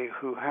USA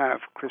who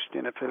have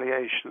Christian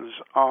affiliations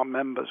are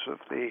members of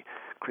the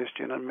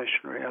Christian and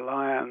Missionary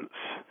Alliance.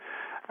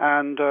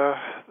 And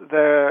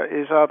there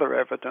is other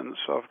evidence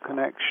of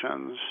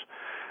connections.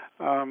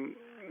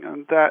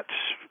 And that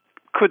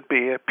could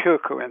be a pure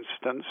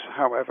coincidence,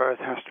 however, it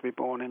has to be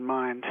borne in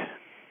mind.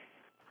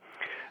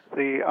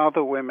 The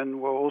other women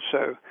were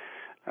also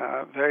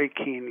very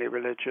keenly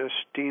religious.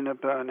 Dina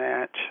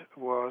Burnett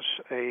was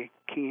a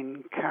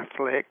keen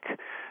Catholic.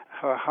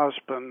 Her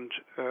husband,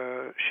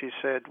 she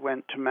said,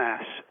 went to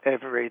Mass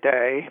every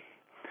day.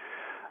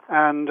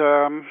 And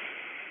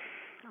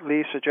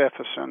Lisa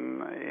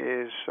Jefferson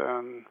is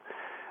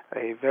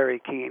a very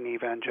keen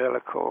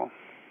evangelical.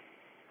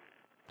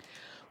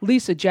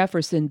 Lisa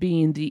Jefferson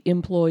being the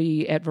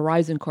employee at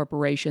Verizon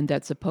Corporation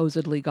that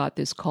supposedly got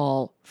this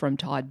call from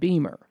Todd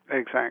Beamer.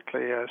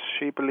 Exactly, yes.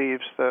 She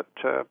believes that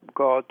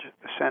God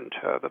sent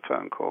her the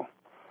phone call.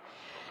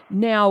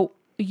 Now,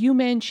 you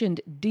mentioned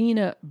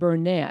Dina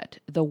Burnett,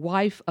 the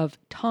wife of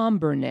Tom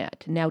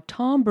Burnett. Now,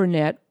 Tom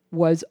Burnett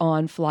was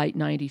on Flight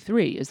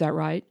 93, is that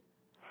right?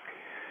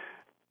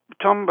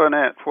 Tom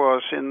Burnett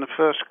was in the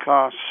first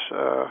class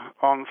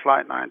on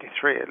Flight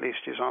 93, at least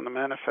he's on the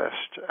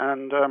manifest,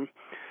 and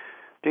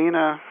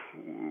Dina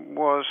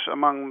was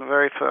among the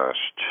very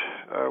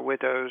first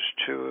widows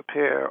to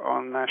appear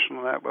on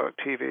National Network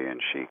TV,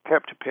 and she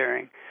kept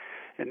appearing.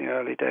 in the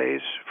early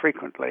days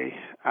frequently,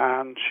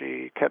 and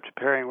she kept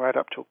appearing right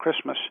up till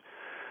Christmas.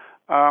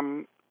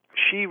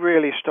 She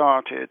really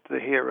started the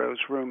heroes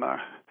rumor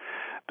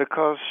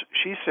because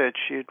she said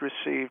she had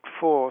received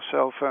 4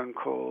 cell phone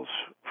calls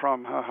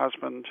from her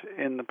husband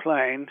in the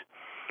plane,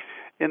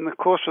 in the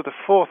course of the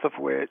 4th of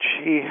which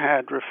he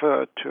had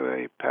referred to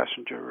a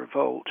passenger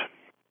revolt.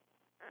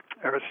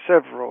 There are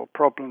several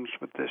problems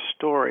with this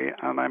story,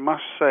 and I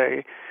must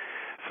say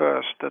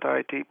first that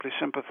I deeply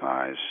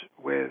sympathize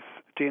with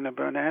Dina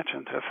Burnett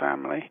and her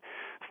family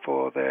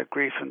for their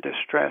grief and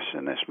distress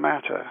in this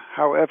matter.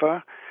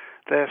 However,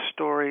 their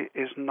story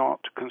is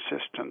not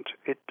consistent.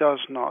 It does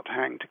not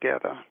hang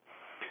together.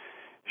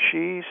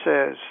 She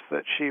says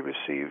that she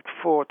received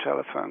 4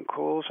 telephone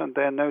calls, and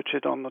they're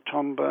noted on the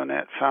Tom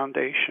Burnett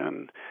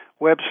Foundation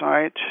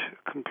website,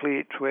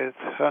 complete with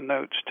her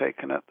notes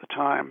taken at the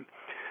time.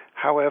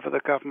 However, the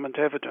government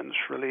evidence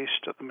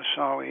released at the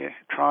Moussaoui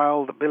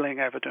trial, the billing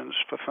evidence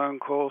for phone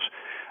calls,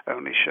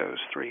 only shows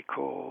 3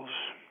 calls.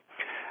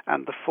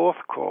 And the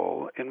 4th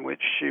call, in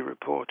which she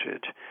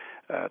reported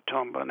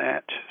Tom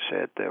Burnett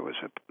said there was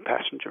a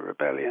passenger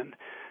rebellion,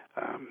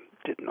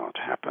 did not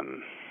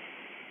happen.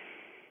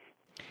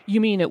 You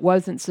mean it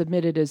wasn't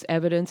submitted as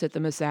evidence at the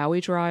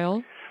Moussaoui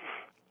trial?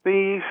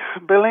 The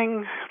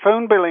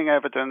phone billing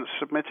evidence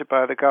submitted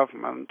by the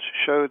government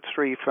showed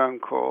 3 phone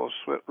calls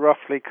that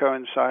roughly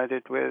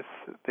coincided with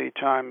the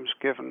times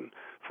given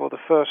for the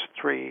first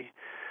 3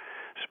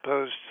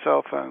 supposed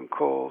cell phone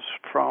calls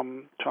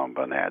from Tom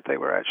Burnett. They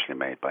were actually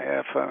made by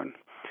airphone.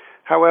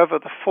 However,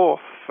 the 4th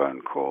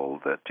phone call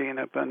that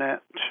Dina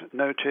Burnett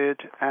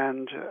noted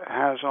and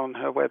has on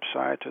her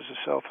website as a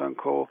cell phone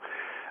call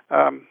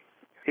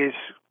is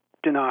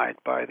denied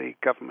by the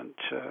government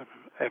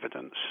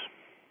evidence.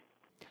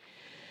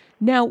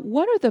 Now,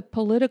 what are the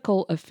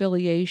political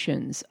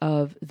affiliations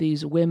of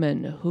these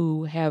women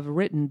who have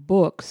written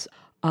books?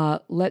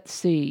 Let's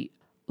see.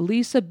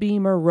 Lisa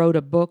Beamer wrote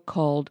a book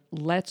called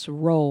Let's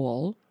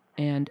Roll,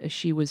 and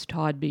she was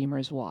Todd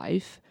Beamer's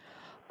wife.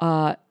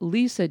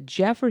 Lisa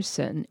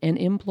Jefferson, an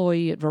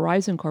employee at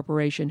Verizon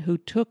Corporation who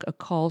took a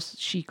call,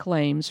 she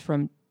claims,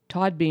 from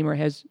Todd Beamer,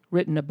 has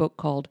written a book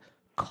called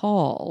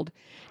Called.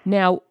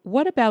 Now,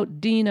 what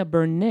about Dina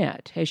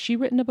Burnett? Has she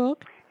written a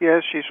book?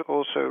 Yes, she's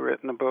also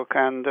written a book,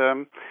 and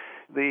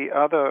the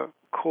other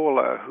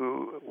caller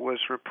who was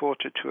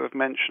reported to have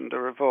mentioned a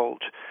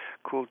revolt,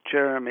 called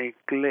Jeremy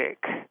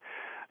Glick,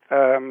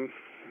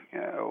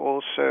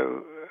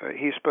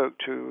 he spoke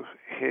to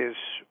his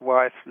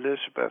wife,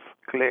 Elizabeth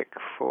Glick,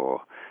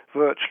 for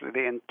virtually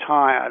the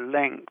entire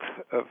length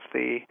of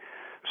the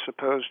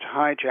supposed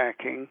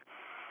hijacking.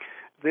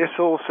 This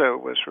also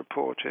was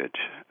reported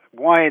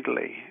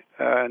widely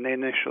in the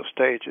initial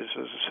stages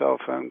as a cell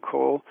phone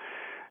call.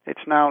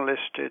 It's now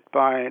listed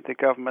by the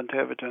government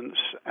evidence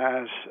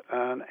as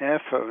an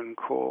airphone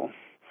call.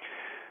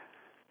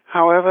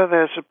 However,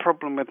 there's a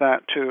problem with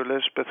that too.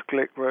 Elizabeth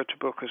Glick wrote a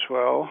book as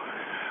well.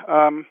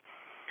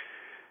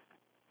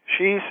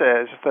 She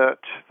says that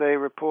they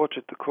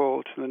reported the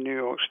call to the New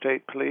York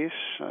State Police,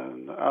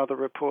 and other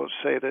reports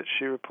say that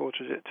she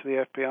reported it to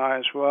the FBI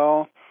as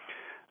well.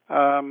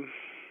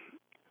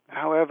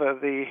 However,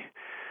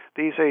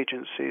 these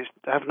agencies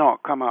have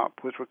not come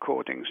up with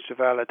recordings to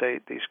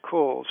validate these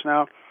calls.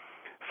 Now,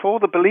 for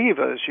the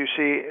believers, you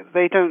see,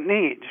 they don't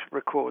need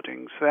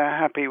recordings. They're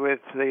happy with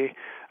the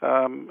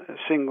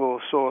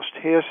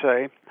single-sourced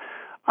hearsay.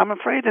 I'm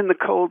afraid in the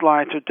cold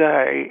light of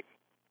day,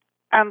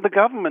 and the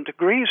government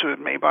agrees with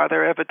me by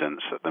their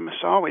evidence at the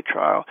Moussaoui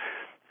trial,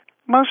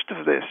 most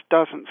of this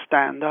doesn't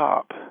stand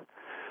up.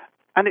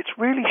 And it's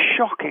really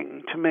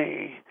shocking to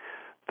me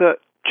that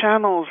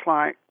channels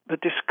like the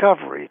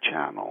Discovery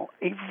Channel,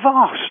 a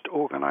vast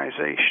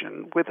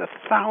organization with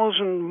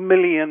 1,000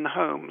 million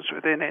homes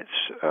within its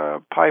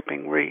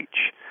piping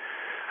reach,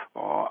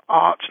 or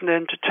Arts and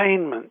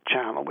Entertainment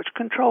Channel, which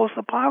controls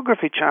the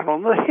Biography Channel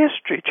and the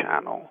History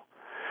Channel,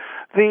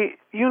 the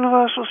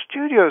Universal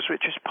Studios,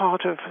 which is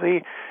part of the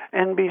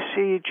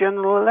NBC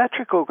General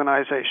Electric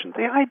organization.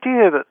 The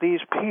idea that these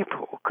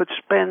people could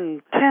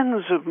spend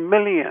tens of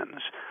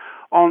millions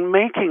on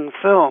making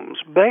films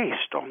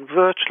based on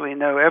virtually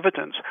no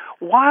evidence,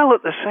 while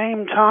at the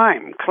same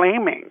time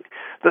claiming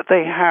that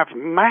they have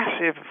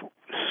massive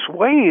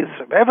swathes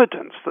of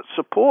evidence that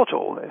support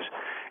all this,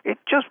 it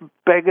just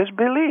beggars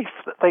belief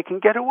that they can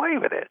get away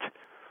with it.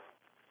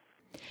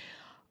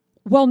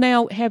 Well,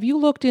 now, have you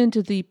looked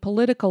into the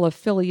political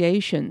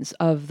affiliations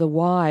of the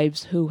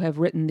wives who have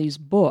written these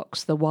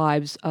books, the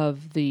wives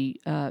of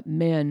the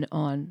men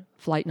on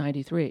Flight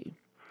 93?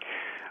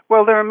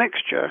 Well, they're a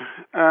mixture.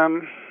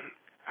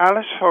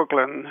 Alice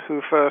Hoagland,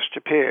 who first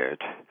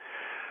appeared,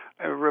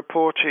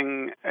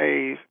 reporting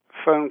a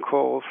phone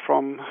call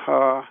from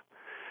her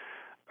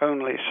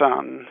only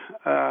son,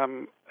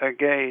 a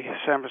gay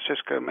San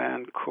Francisco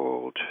man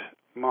called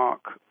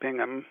Mark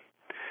Bingham,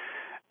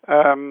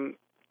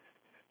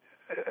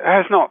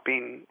 has not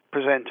been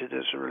presented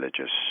as a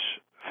religious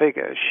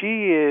figure.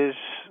 She is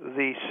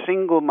the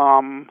single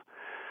mom,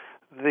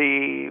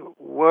 the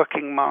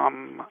working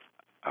mom,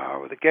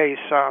 with a gay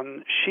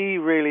son, she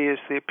really is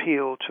the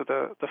appeal to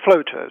the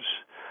floaters,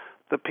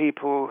 the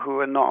people who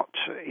are not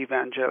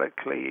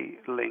evangelically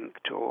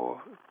linked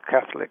or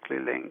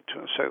Catholically linked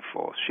or so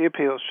forth. She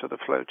appeals to the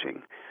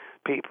floating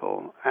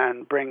people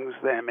and brings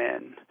them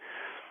in.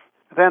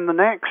 Then the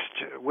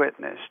next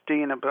witness,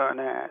 Dina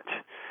Burnett,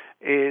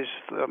 is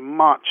the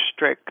much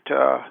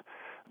stricter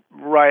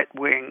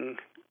right-wing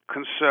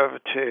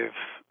conservative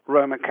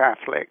Roman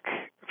Catholic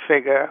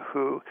figure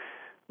who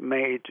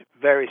made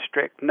very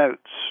strict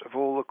notes of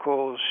all the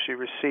calls she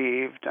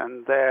received,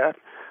 and they're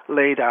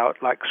laid out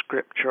like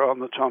scripture on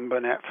the Tom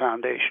Burnett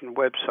Foundation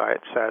website.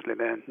 Sadly,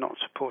 they're not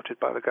supported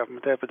by the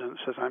government evidence,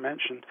 as I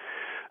mentioned.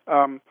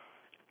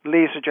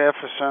 Lisa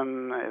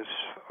Jefferson is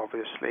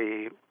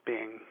obviously,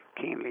 being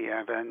keenly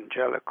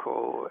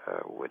evangelical,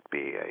 would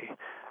be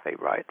a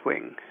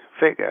right-wing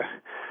figure.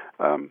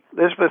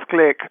 Elizabeth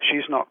Glick,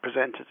 she's not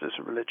presented as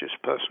a religious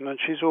person, and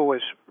she's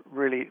always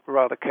really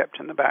rather kept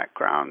in the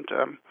background.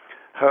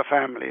 Her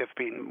family have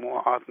been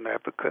more ardent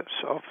advocates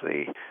of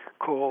the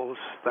cause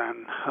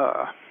than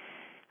her.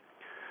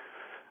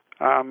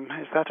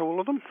 Is that all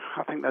of them?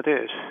 I think that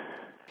is.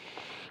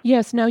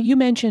 Yes. Now, you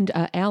mentioned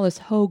Alice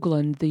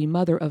Hoagland, the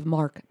mother of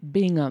Mark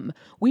Bingham.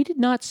 We did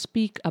not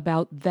speak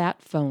about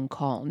that phone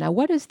call. Now,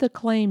 what is the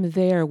claim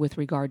there with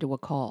regard to a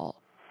call?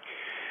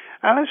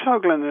 Alice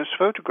Hoagland is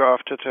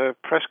photographed at a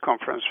press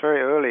conference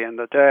very early in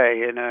the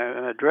day in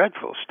a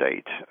dreadful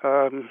state.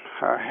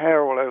 Her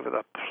hair all over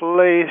the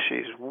place,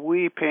 she's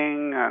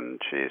weeping,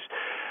 and she's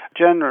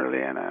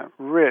generally in a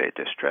really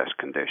distressed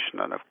condition.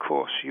 And of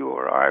course, you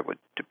or I would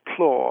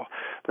deplore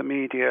the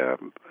media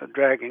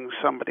dragging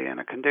somebody in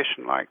a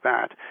condition like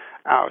that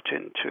out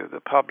into the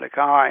public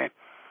eye.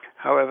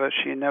 However,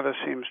 she never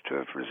seems to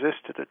have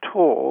resisted at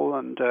all,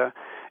 and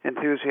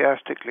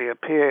enthusiastically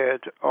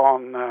appeared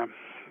on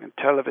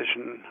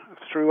television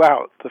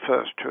throughout the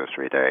first 2 or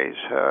 3 days.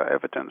 Her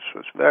evidence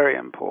was very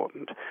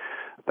important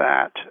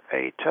that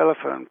a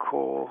telephone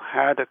call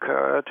had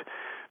occurred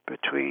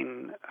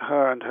between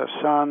her and her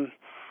son,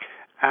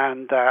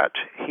 and that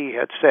he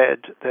had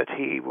said that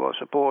he was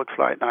aboard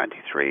Flight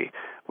 93,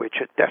 which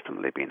had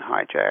definitely been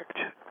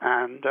hijacked.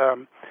 And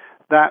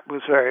that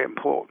was very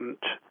important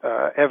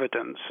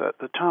evidence at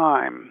the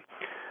time.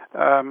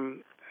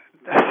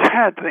 The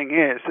sad thing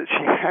is that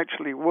she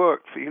actually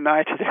worked for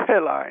United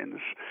Airlines,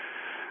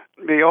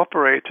 the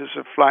operators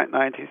of Flight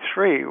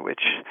 93,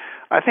 which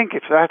I think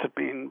if that had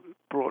been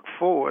brought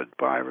forward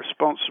by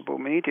responsible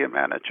media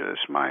managers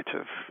might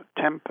have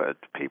tempered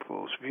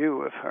people's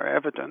view of her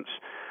evidence.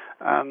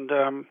 And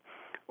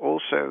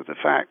also the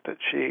fact that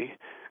she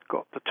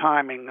got the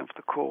timing of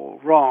the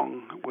call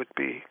wrong would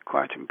be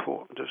quite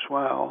important as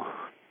well.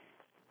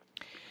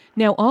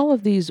 Now, all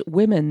of these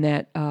women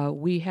that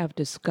we have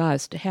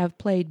discussed have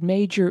played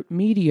major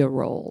media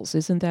roles,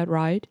 isn't that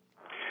right?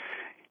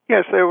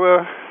 Yes, there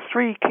were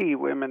 3 key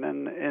women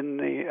in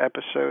the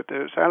episode.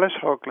 There's Alice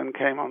Hoagland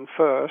came on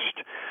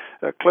first,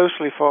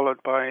 closely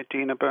followed by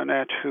Dina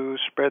Burnett, who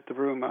spread the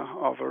rumor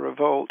of a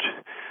revolt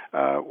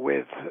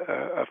with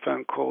a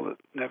phone call that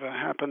never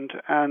happened,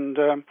 and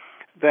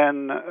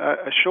then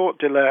a short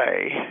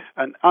delay,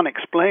 an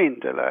unexplained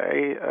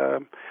delay,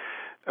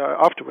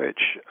 after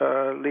which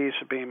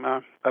Lisa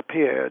Beamer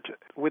appeared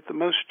with the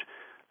most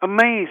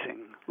amazing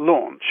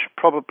launch,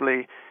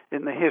 probably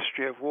in the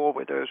history of War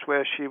Widows,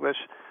 where she was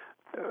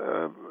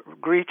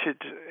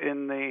greeted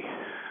in the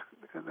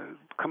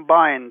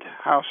combined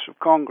House of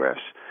Congress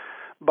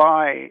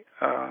by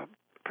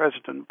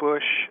President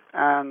Bush,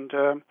 and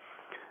her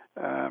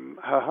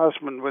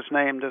husband was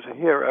named as a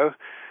hero,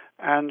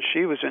 and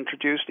she was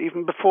introduced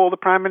even before the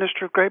Prime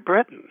Minister of Great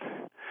Britain.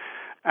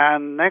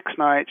 And next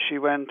night she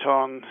went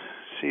on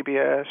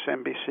CBS,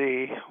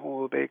 NBC,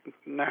 all the big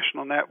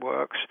national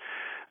networks,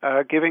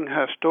 giving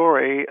her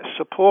story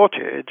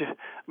supported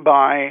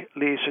by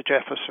Lisa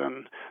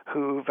Jefferson,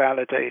 who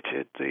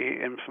validated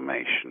the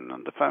information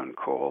and the phone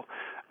call,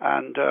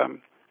 and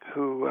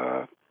who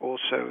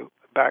also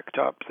backed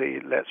up the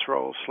Let's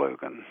Roll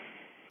slogan.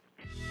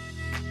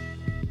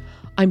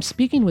 I'm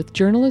speaking with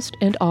journalist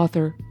and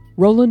author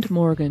Rowland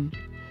Morgan.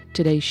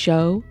 Today's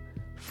show,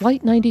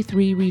 Flight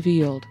 93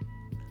 Revealed.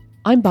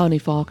 I'm Bonnie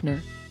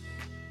Faulkner.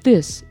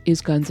 This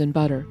is Guns and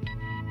Butter.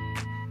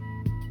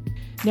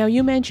 Now,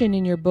 you mentioned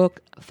in your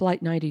book,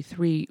 Flight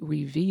 93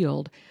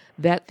 Revealed,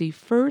 that the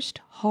first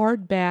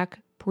hardback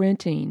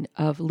printing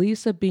of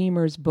Lisa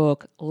Beamer's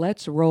book,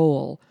 Let's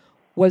Roll,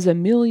 was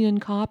 1 million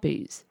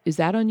copies. Is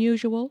that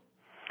unusual?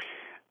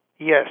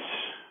 Yes.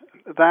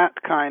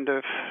 That kind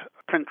of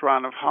print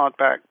run of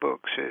hardback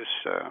books is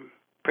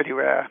pretty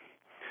rare.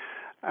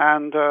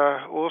 And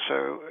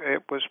also,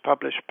 it was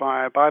published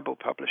by a Bible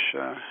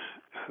publisher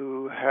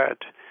who had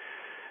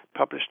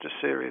published a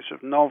series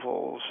of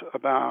novels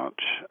about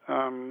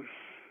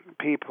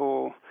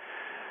people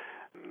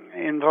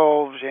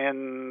involved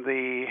in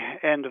the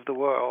end of the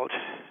world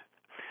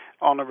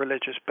on a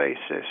religious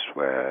basis,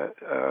 where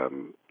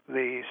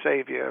the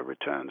Savior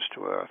returns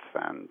to earth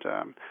and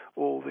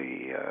all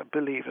the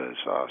believers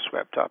are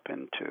swept up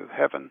into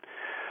heaven.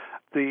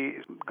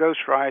 the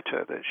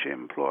ghostwriter that she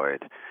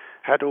employed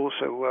had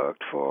also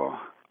worked for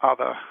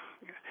other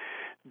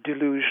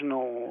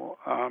delusional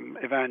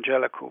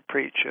evangelical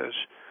preachers.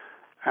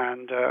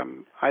 And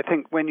I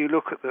think when you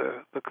look at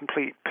the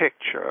complete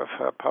picture of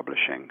her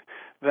publishing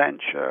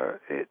venture,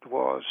 it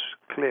was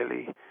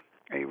clearly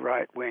a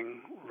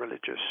right-wing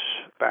religious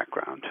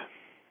background.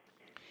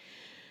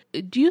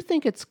 Do you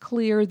think it's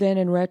clear then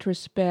in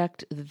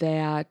retrospect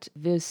that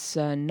this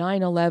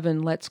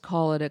 9/11, let's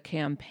call it a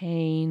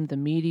campaign, the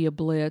media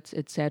blitz,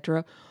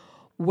 etc.,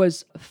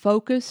 was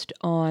focused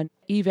on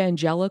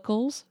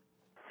evangelicals?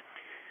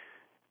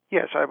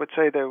 Yes, I would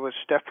say there was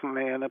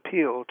definitely an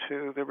appeal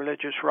to the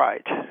religious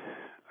right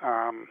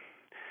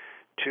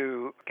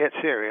to get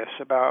serious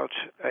about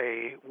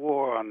a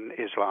war on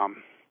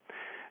Islam.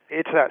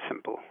 It's that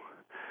simple.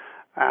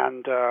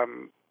 And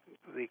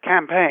the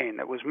campaign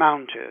that was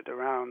mounted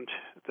around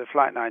the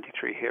Flight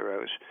 93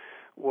 heroes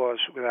was,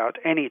 without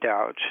any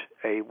doubt,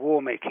 a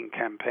war-making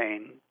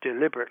campaign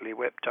deliberately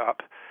whipped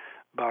up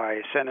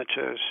by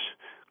senators,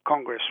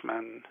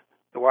 congressmen,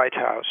 the White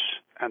House,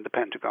 and the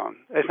Pentagon.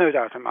 There's no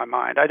doubt in my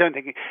mind. I don't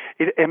think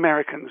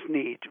Americans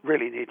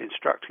really need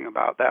instructing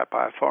about that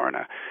by a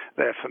foreigner.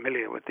 They're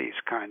familiar with these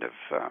kind of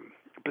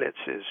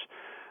blitzes.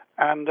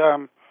 And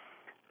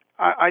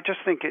I just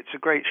think it's a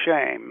great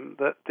shame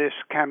that this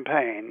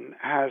campaign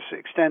has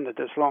extended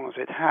as long as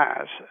it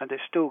has and is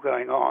still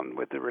going on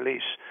with the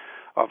release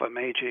of a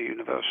major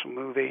Universal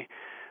movie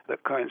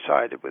that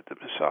coincided with the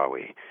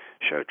Moussaoui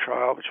show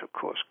trial, which of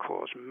course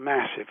caused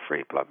massive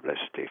free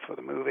publicity for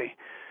the movie,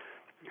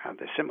 and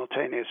the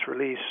simultaneous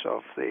release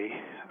of the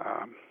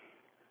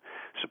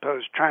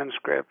supposed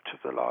transcript of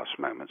the last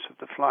moments of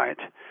the flight,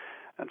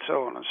 and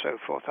so on and so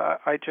forth.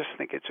 I just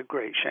think it's a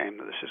great shame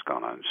that this has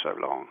gone on so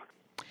long.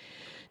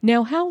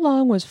 Now, how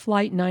long was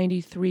Flight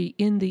 93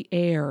 in the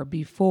air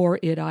before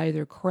it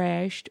either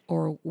crashed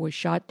or was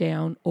shot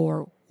down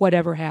or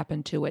whatever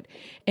happened to it?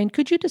 And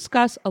could you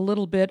discuss a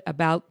little bit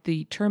about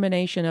the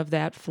termination of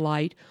that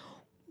flight?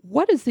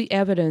 What is the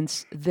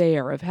evidence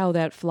there of how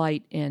that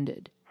flight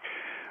ended?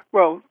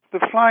 Well,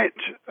 the flight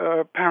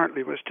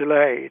apparently was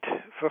delayed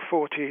for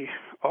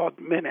 40-odd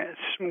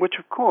minutes, which,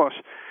 of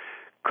course,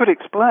 could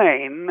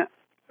explain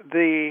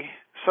the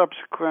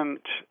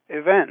subsequent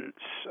events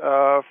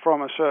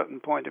from a certain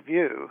point of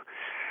view.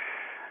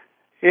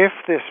 If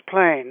this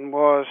plane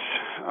was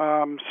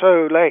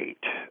so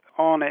late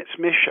on its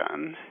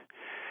mission,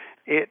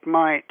 it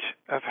might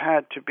have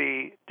had to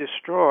be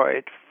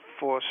destroyed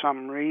for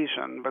some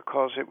reason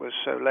because it was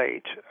so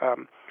late.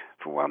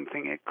 For one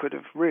thing, it could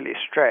have really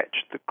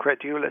stretched the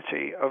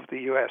credulity of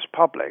the U.S.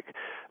 public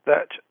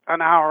that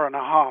an hour and a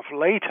half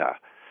later,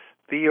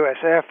 the U.S.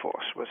 Air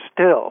Force was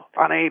still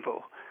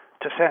unable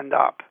to send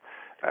up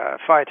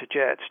fighter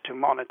jets to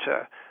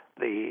monitor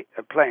the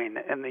plane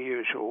in the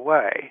usual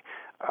way.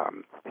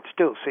 It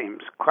still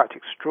seems quite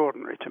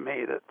extraordinary to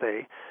me that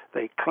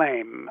they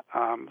claim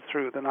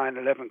through the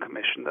 9/11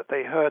 Commission that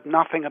they heard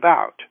nothing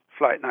about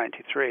Flight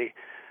 93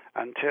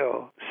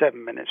 until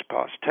 7 minutes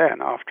past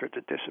 10 after it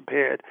had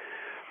disappeared,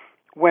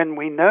 when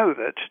we know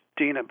that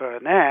Dina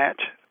Burnett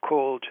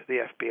called the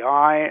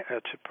FBI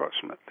at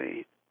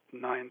approximately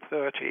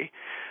 9:30,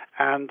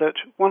 and that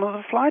one of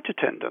the flight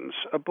attendants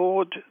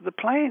aboard the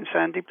plane,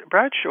 Sandy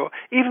Bradshaw,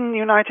 even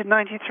United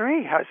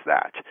 93 has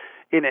that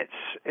in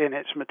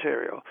its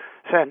material.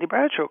 Sandy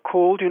Bradshaw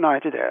called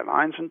United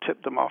Airlines and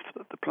tipped them off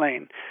that the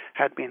plane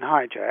had been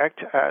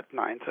hijacked at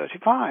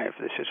 9:35.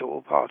 This is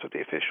all part of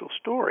the official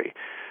story.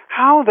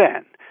 How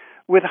then,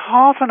 with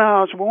half an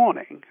hour's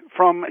warning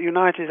from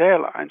United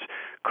Airlines,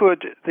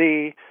 could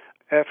the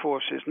Air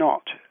Forces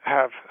not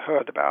have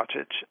heard about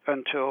it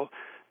until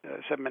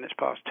 7 minutes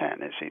past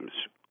 10? It seems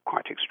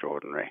quite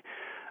extraordinary.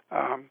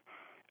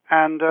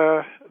 And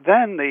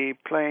then the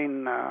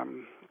plane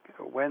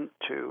went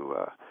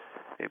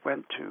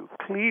to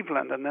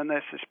Cleveland, and then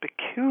there's this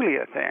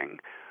peculiar thing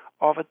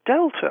of a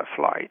Delta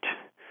flight,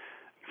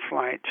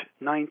 Flight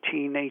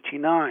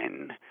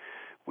 1989,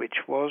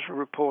 which was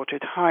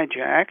reported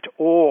hijacked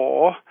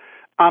or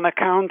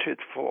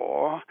unaccounted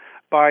for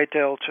by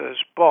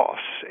Delta's boss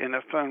in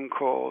a phone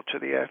call to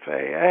the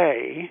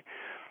FAA.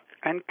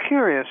 And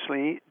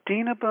curiously,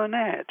 Dina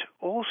Burnett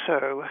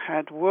also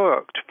had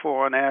worked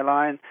for an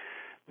airline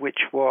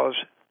which was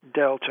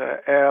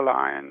Delta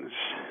Airlines.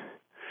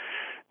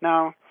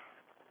 Now,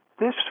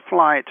 this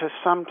flight has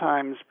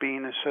sometimes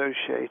been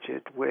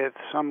associated with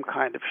some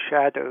kind of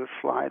shadow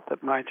flight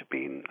that might have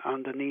been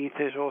underneath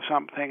it or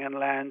something and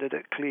landed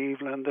at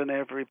Cleveland, and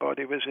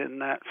everybody was in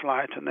that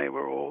flight and they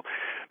were all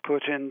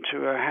put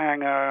into a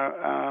hangar,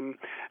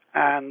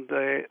 and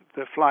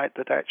the flight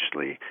that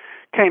actually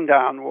came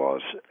down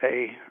was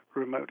a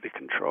remotely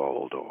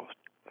controlled or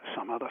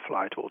some other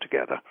flight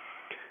altogether.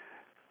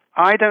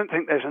 I don't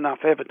think there's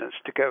enough evidence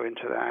to go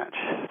into that.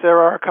 There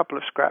are a couple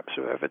of scraps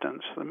of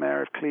evidence. The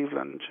mayor of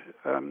Cleveland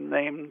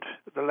named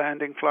the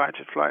landing flight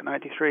at Flight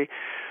 93,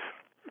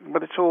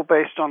 but it's all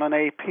based on an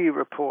AP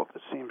report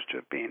that seems to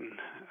have been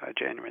a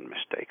genuine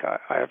mistake.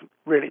 I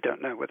really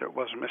don't know whether it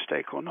was a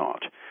mistake or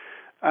not.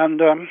 And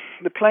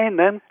the plane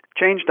then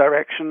changed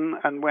direction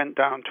and went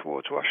down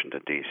towards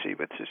Washington, D.C.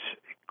 with this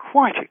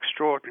quite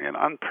extraordinary and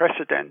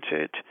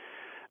unprecedented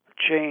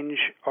change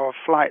of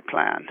flight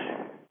plan,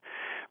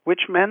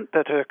 which meant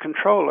that a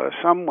controller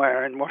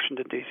somewhere in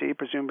Washington, D.C.,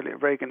 presumably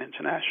at Reagan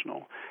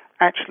International,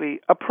 actually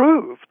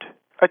approved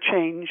a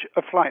change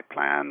of flight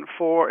plan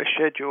for a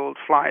scheduled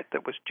flight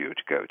that was due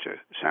to go to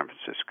San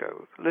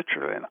Francisco.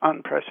 Literally an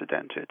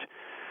unprecedented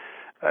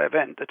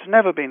event that's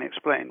never been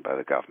explained by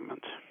the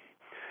government.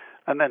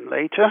 And then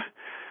later,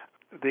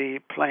 the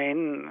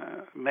plane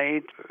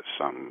made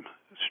some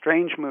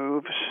strange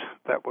moves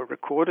that were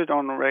recorded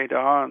on the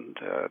radar, and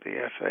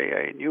the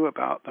FAA knew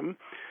about them.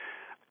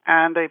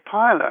 And a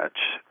pilot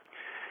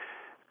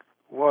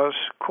was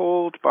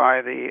called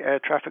by the air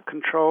traffic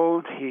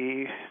control.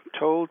 He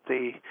told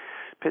the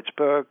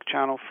Pittsburgh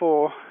Channel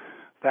 4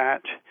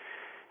 that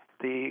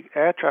the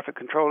air traffic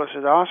controllers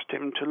had asked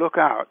him to look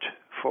out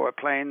for a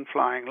plane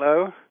flying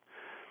low,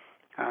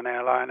 an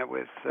airliner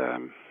with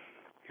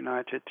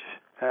United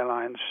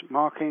Airlines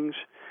markings,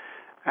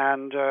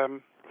 and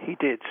he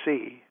did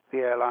see the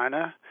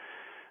airliner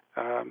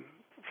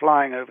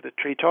flying over the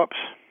treetops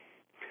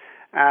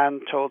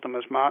and told them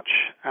as much,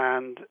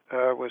 and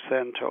was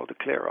then told to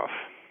clear off.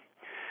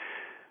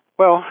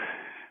 Well,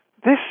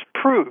 this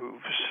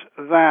proves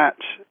that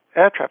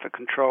air traffic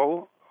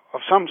control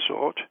of some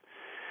sort,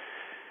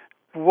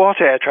 what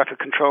air traffic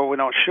control we're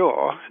not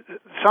sure,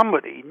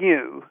 somebody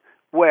knew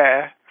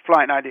where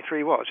Flight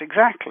 93 was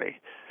exactly,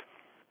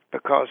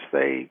 because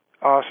they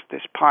asked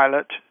this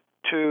pilot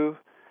to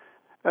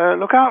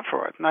look out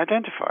for it and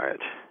identify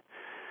it,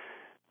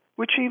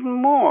 which even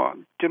more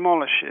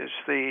demolishes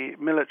the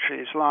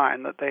military's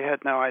line that they had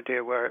no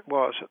idea where it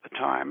was at the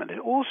time. And it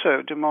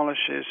also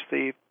demolishes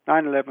the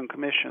 9/11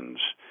 Commission's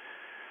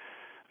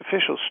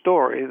official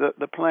story that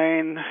the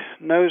plane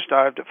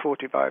nosedived at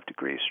 45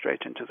 degrees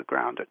straight into the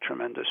ground at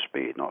tremendous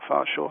speed, not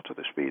far short of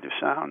the speed of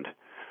sound.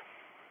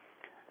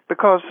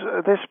 Because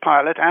this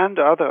pilot and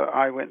other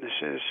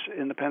eyewitnesses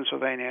in the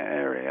Pennsylvania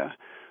area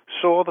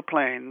saw the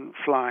plane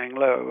flying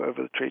low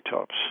over the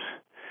treetops.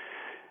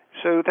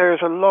 So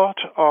there's a lot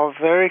of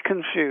very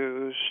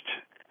confused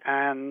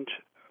and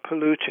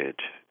polluted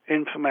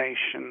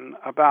information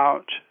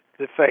about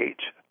the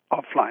fate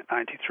of Flight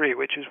 93,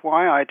 which is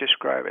why I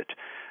describe it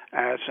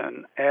as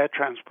an air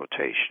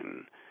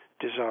transportation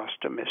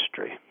disaster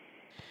mystery.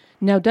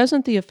 Now,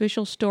 doesn't the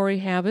official story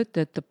have it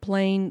that the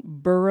plane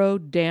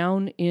burrowed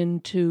down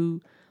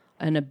into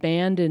an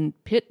abandoned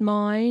pit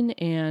mine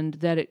and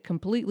that it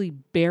completely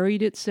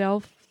buried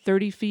itself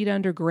 30 feet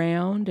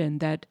underground, and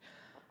that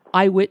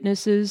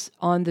eyewitnesses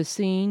on the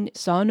scene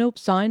saw no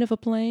sign of a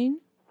plane?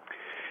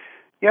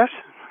 Yes,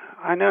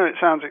 I know it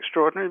sounds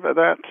extraordinary, but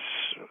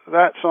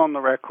that's on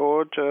the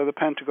record. The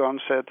Pentagon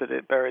said that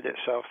it buried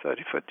itself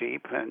 30 foot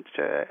deep, and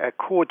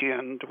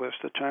accordioned was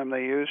the term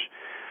they used,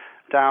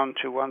 down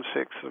to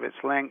 1/6 of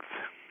its length,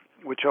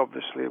 which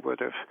obviously would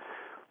have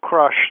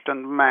crushed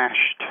and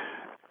mashed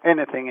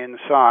anything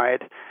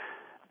inside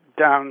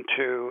down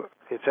to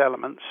its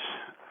elements.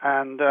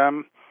 And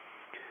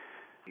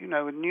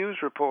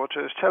news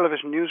reporters,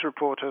 television news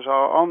reporters,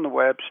 are on the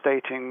web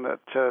stating that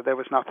there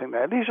was nothing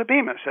there. Lisa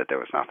Beamer said there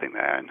was nothing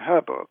there in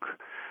her book.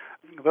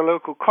 The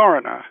local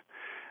coroner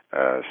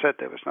said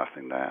there was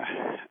nothing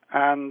there.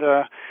 And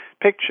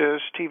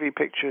pictures, TV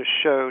pictures,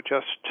 show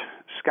just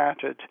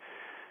scattered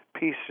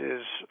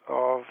pieces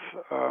of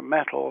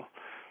metal,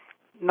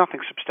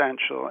 nothing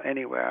substantial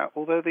anywhere,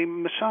 although the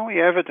Moussaoui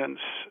evidence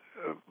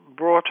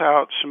brought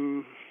out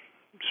some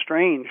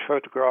strange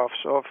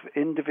photographs of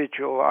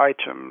individual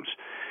items,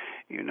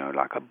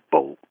 like a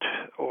bolt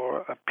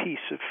or a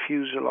piece of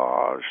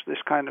fuselage,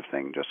 this kind of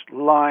thing, just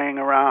lying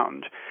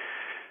around,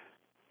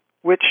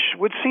 which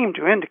would seem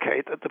to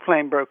indicate that the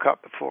plane broke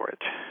up before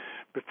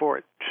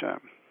it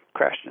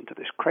crashed into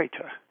this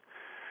crater.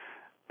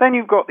 Then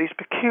you've got these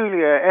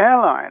peculiar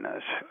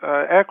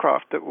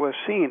aircraft that were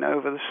seen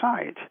over the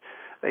site,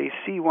 a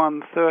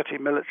C-130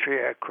 military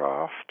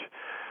aircraft,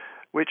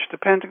 which the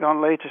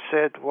Pentagon later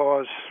said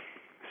was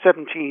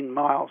 17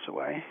 miles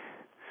away.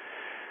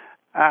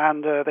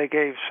 And they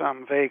gave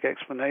some vague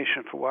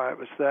explanation for why it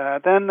was there.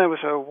 Then there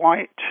was a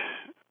white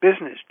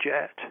business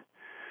jet,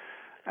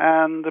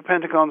 and the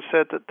Pentagon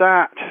said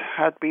that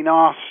had been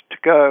asked to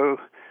go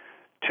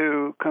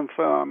to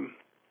confirm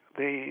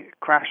the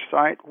crash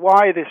site.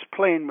 Why this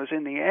plane was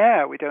in the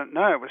air, we don't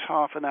know. It was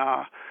half an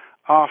hour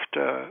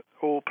after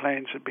all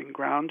planes had been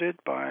grounded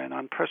by an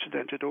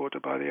unprecedented order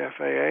by the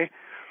FAA.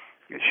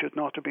 It should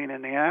not have been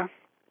in the air.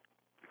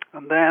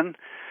 And then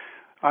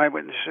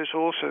eyewitnesses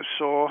also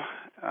saw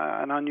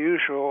an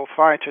unusual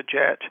fighter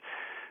jet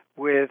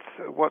with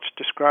what's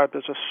described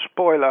as a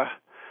spoiler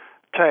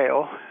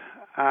tail,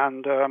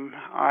 and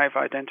I've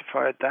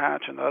identified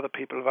that, and other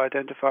people have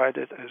identified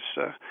it as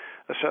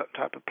a certain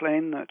type of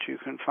plane that you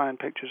can find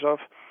pictures of.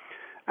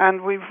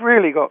 And we've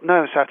really got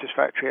no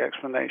satisfactory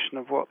explanation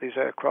of what these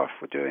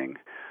aircraft were doing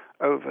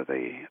over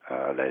the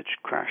alleged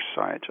crash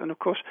site. And of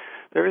course,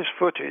 there is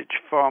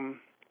footage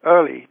from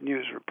early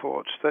news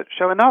reports that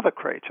show another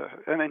crater,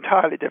 an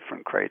entirely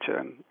different crater,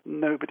 and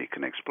nobody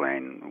can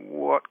explain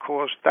what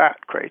caused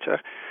that crater,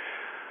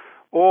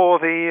 or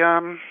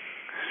the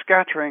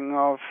scattering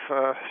of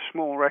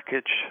small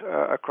wreckage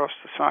across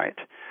the site.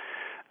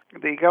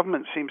 The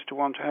government seems to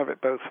want to have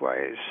it both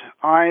ways.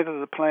 Either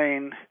the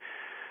plane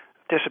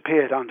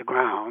disappeared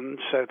underground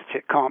so that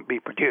it can't be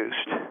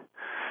produced,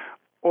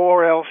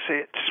 or else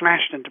it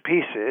smashed into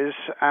pieces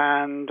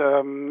and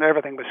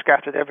everything was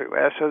scattered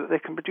everywhere so that they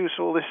can produce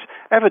all this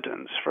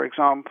evidence. For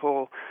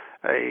example,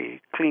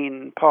 a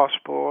clean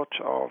passport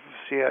of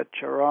Ziad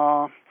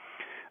Jarrah,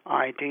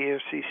 ID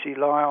of C.C.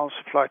 Lyles,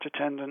 a flight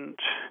attendant,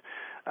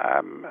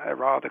 a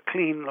rather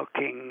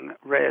clean-looking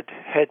red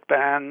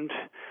headband,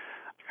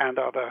 and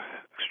other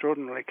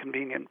extraordinarily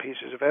convenient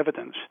pieces of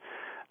evidence.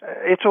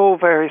 It's all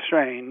very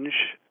strange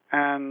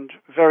and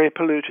very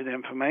polluted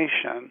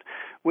information,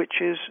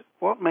 which is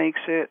what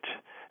makes it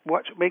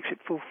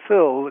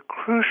fulfill the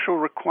crucial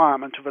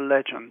requirement of a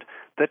legend,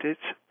 that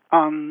it's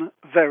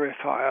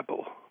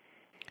unverifiable.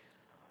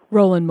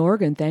 Rowland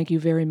Morgan, thank you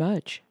very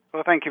much.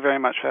 Well, thank you very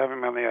much for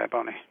having me on the air,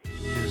 Bonnie.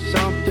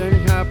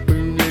 Something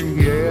happening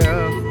here.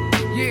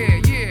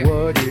 Yeah.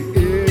 What it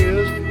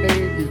is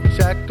ain't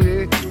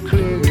exactly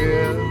clear.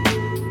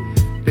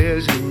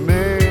 There's a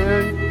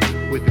man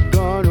with a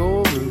gun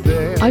over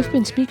there. I've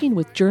been speaking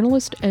with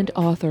journalist and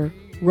author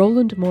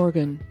Rowland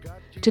Morgan.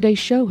 Today's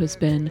show has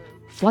been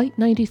Flight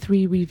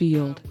 93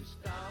 Revealed.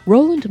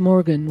 Rowland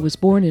Morgan was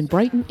born in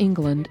Brighton,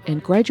 England,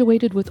 and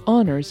graduated with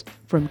honors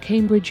from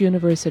Cambridge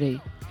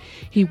University.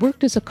 He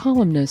worked as a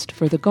columnist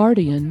for The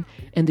Guardian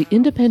and The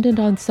Independent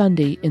on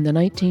Sunday in the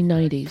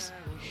 1990s.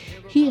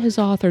 He has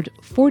authored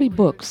 40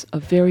 books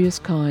of various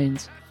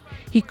kinds.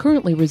 He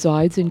currently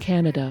resides in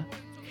Canada.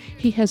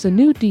 He has a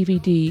new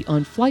DVD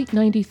on Flight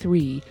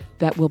 93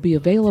 that will be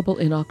available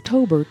in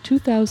October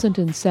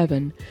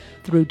 2007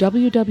 through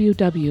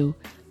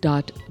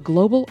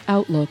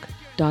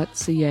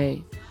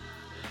www.globaloutlook.ca.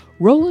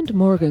 Rowland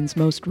Morgan's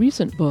most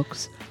recent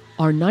books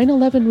are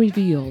 9/11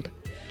 Revealed,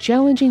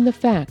 Challenging the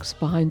Facts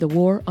Behind the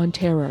War on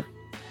Terror,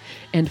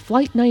 and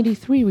Flight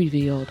 93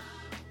 Revealed,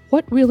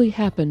 What Really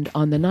Happened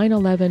on the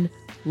 9/11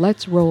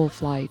 Let's Roll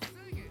flight.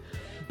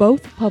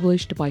 Both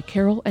published by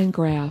Carroll and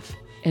Graf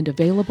and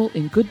available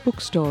in good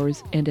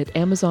bookstores and at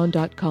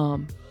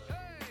Amazon.com.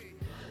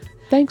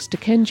 Thanks to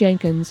Ken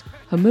Jenkins,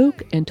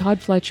 Hamook, and Todd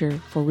Fletcher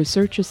for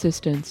research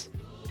assistance.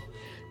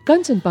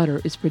 Guns and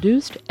Butter is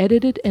produced,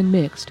 edited, and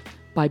mixed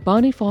by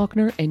Bonnie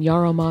Faulkner and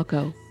Yarrow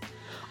Mako.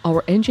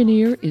 Our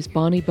engineer is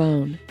Bonnie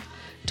Bone.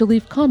 To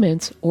leave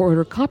comments or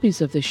order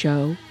copies of the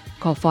show,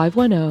 call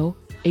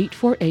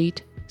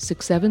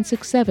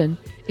 510-848-6767,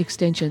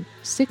 extension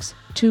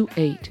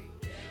 628.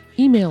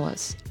 Email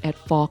us at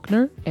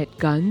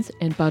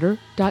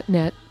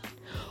faulkner@gunsandbutter.net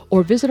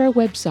or visit our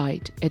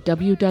website at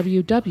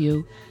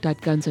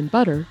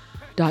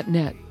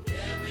www.gunsandbutter.net.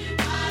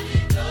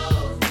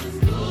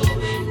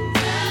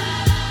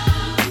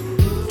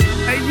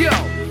 Hey yo,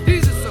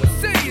 these are some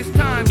serious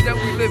times that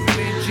we living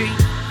in, G.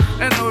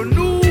 And a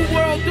new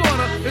world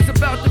order is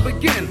about to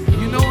begin.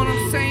 You know what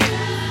I'm saying?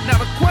 Now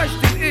the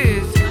question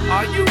is,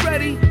 are you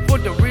ready for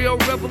the real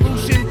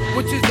revolution,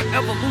 which is the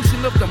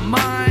evolution of the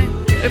mind?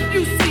 If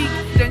you seek,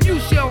 then you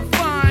shall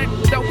find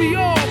that we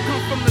all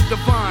come from the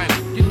divine.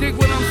 You dig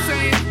what I'm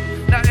saying?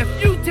 Now if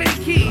you take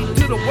heed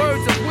to the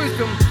words of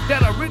wisdom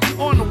that are written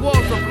on the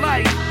walls of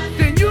life,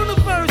 then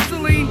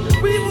universally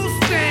we will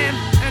stand,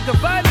 and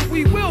divided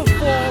we will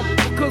fall,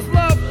 because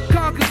love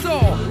conquers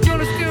all. You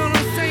understand what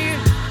I'm saying?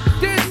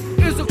 This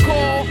is a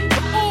call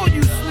for all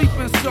you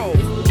sleeping souls.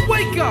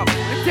 Wake up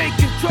and take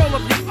control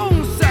of your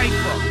own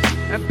cipher,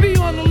 and be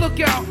on the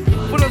lookout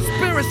for the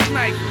spirit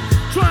snipers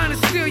trying to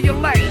steal your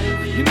light.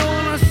 You know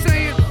what I'm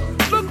saying?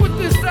 Look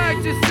within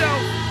inside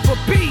yourself for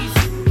peace.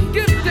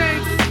 Give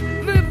thanks,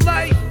 live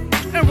life,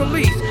 and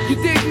release. You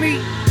dig me?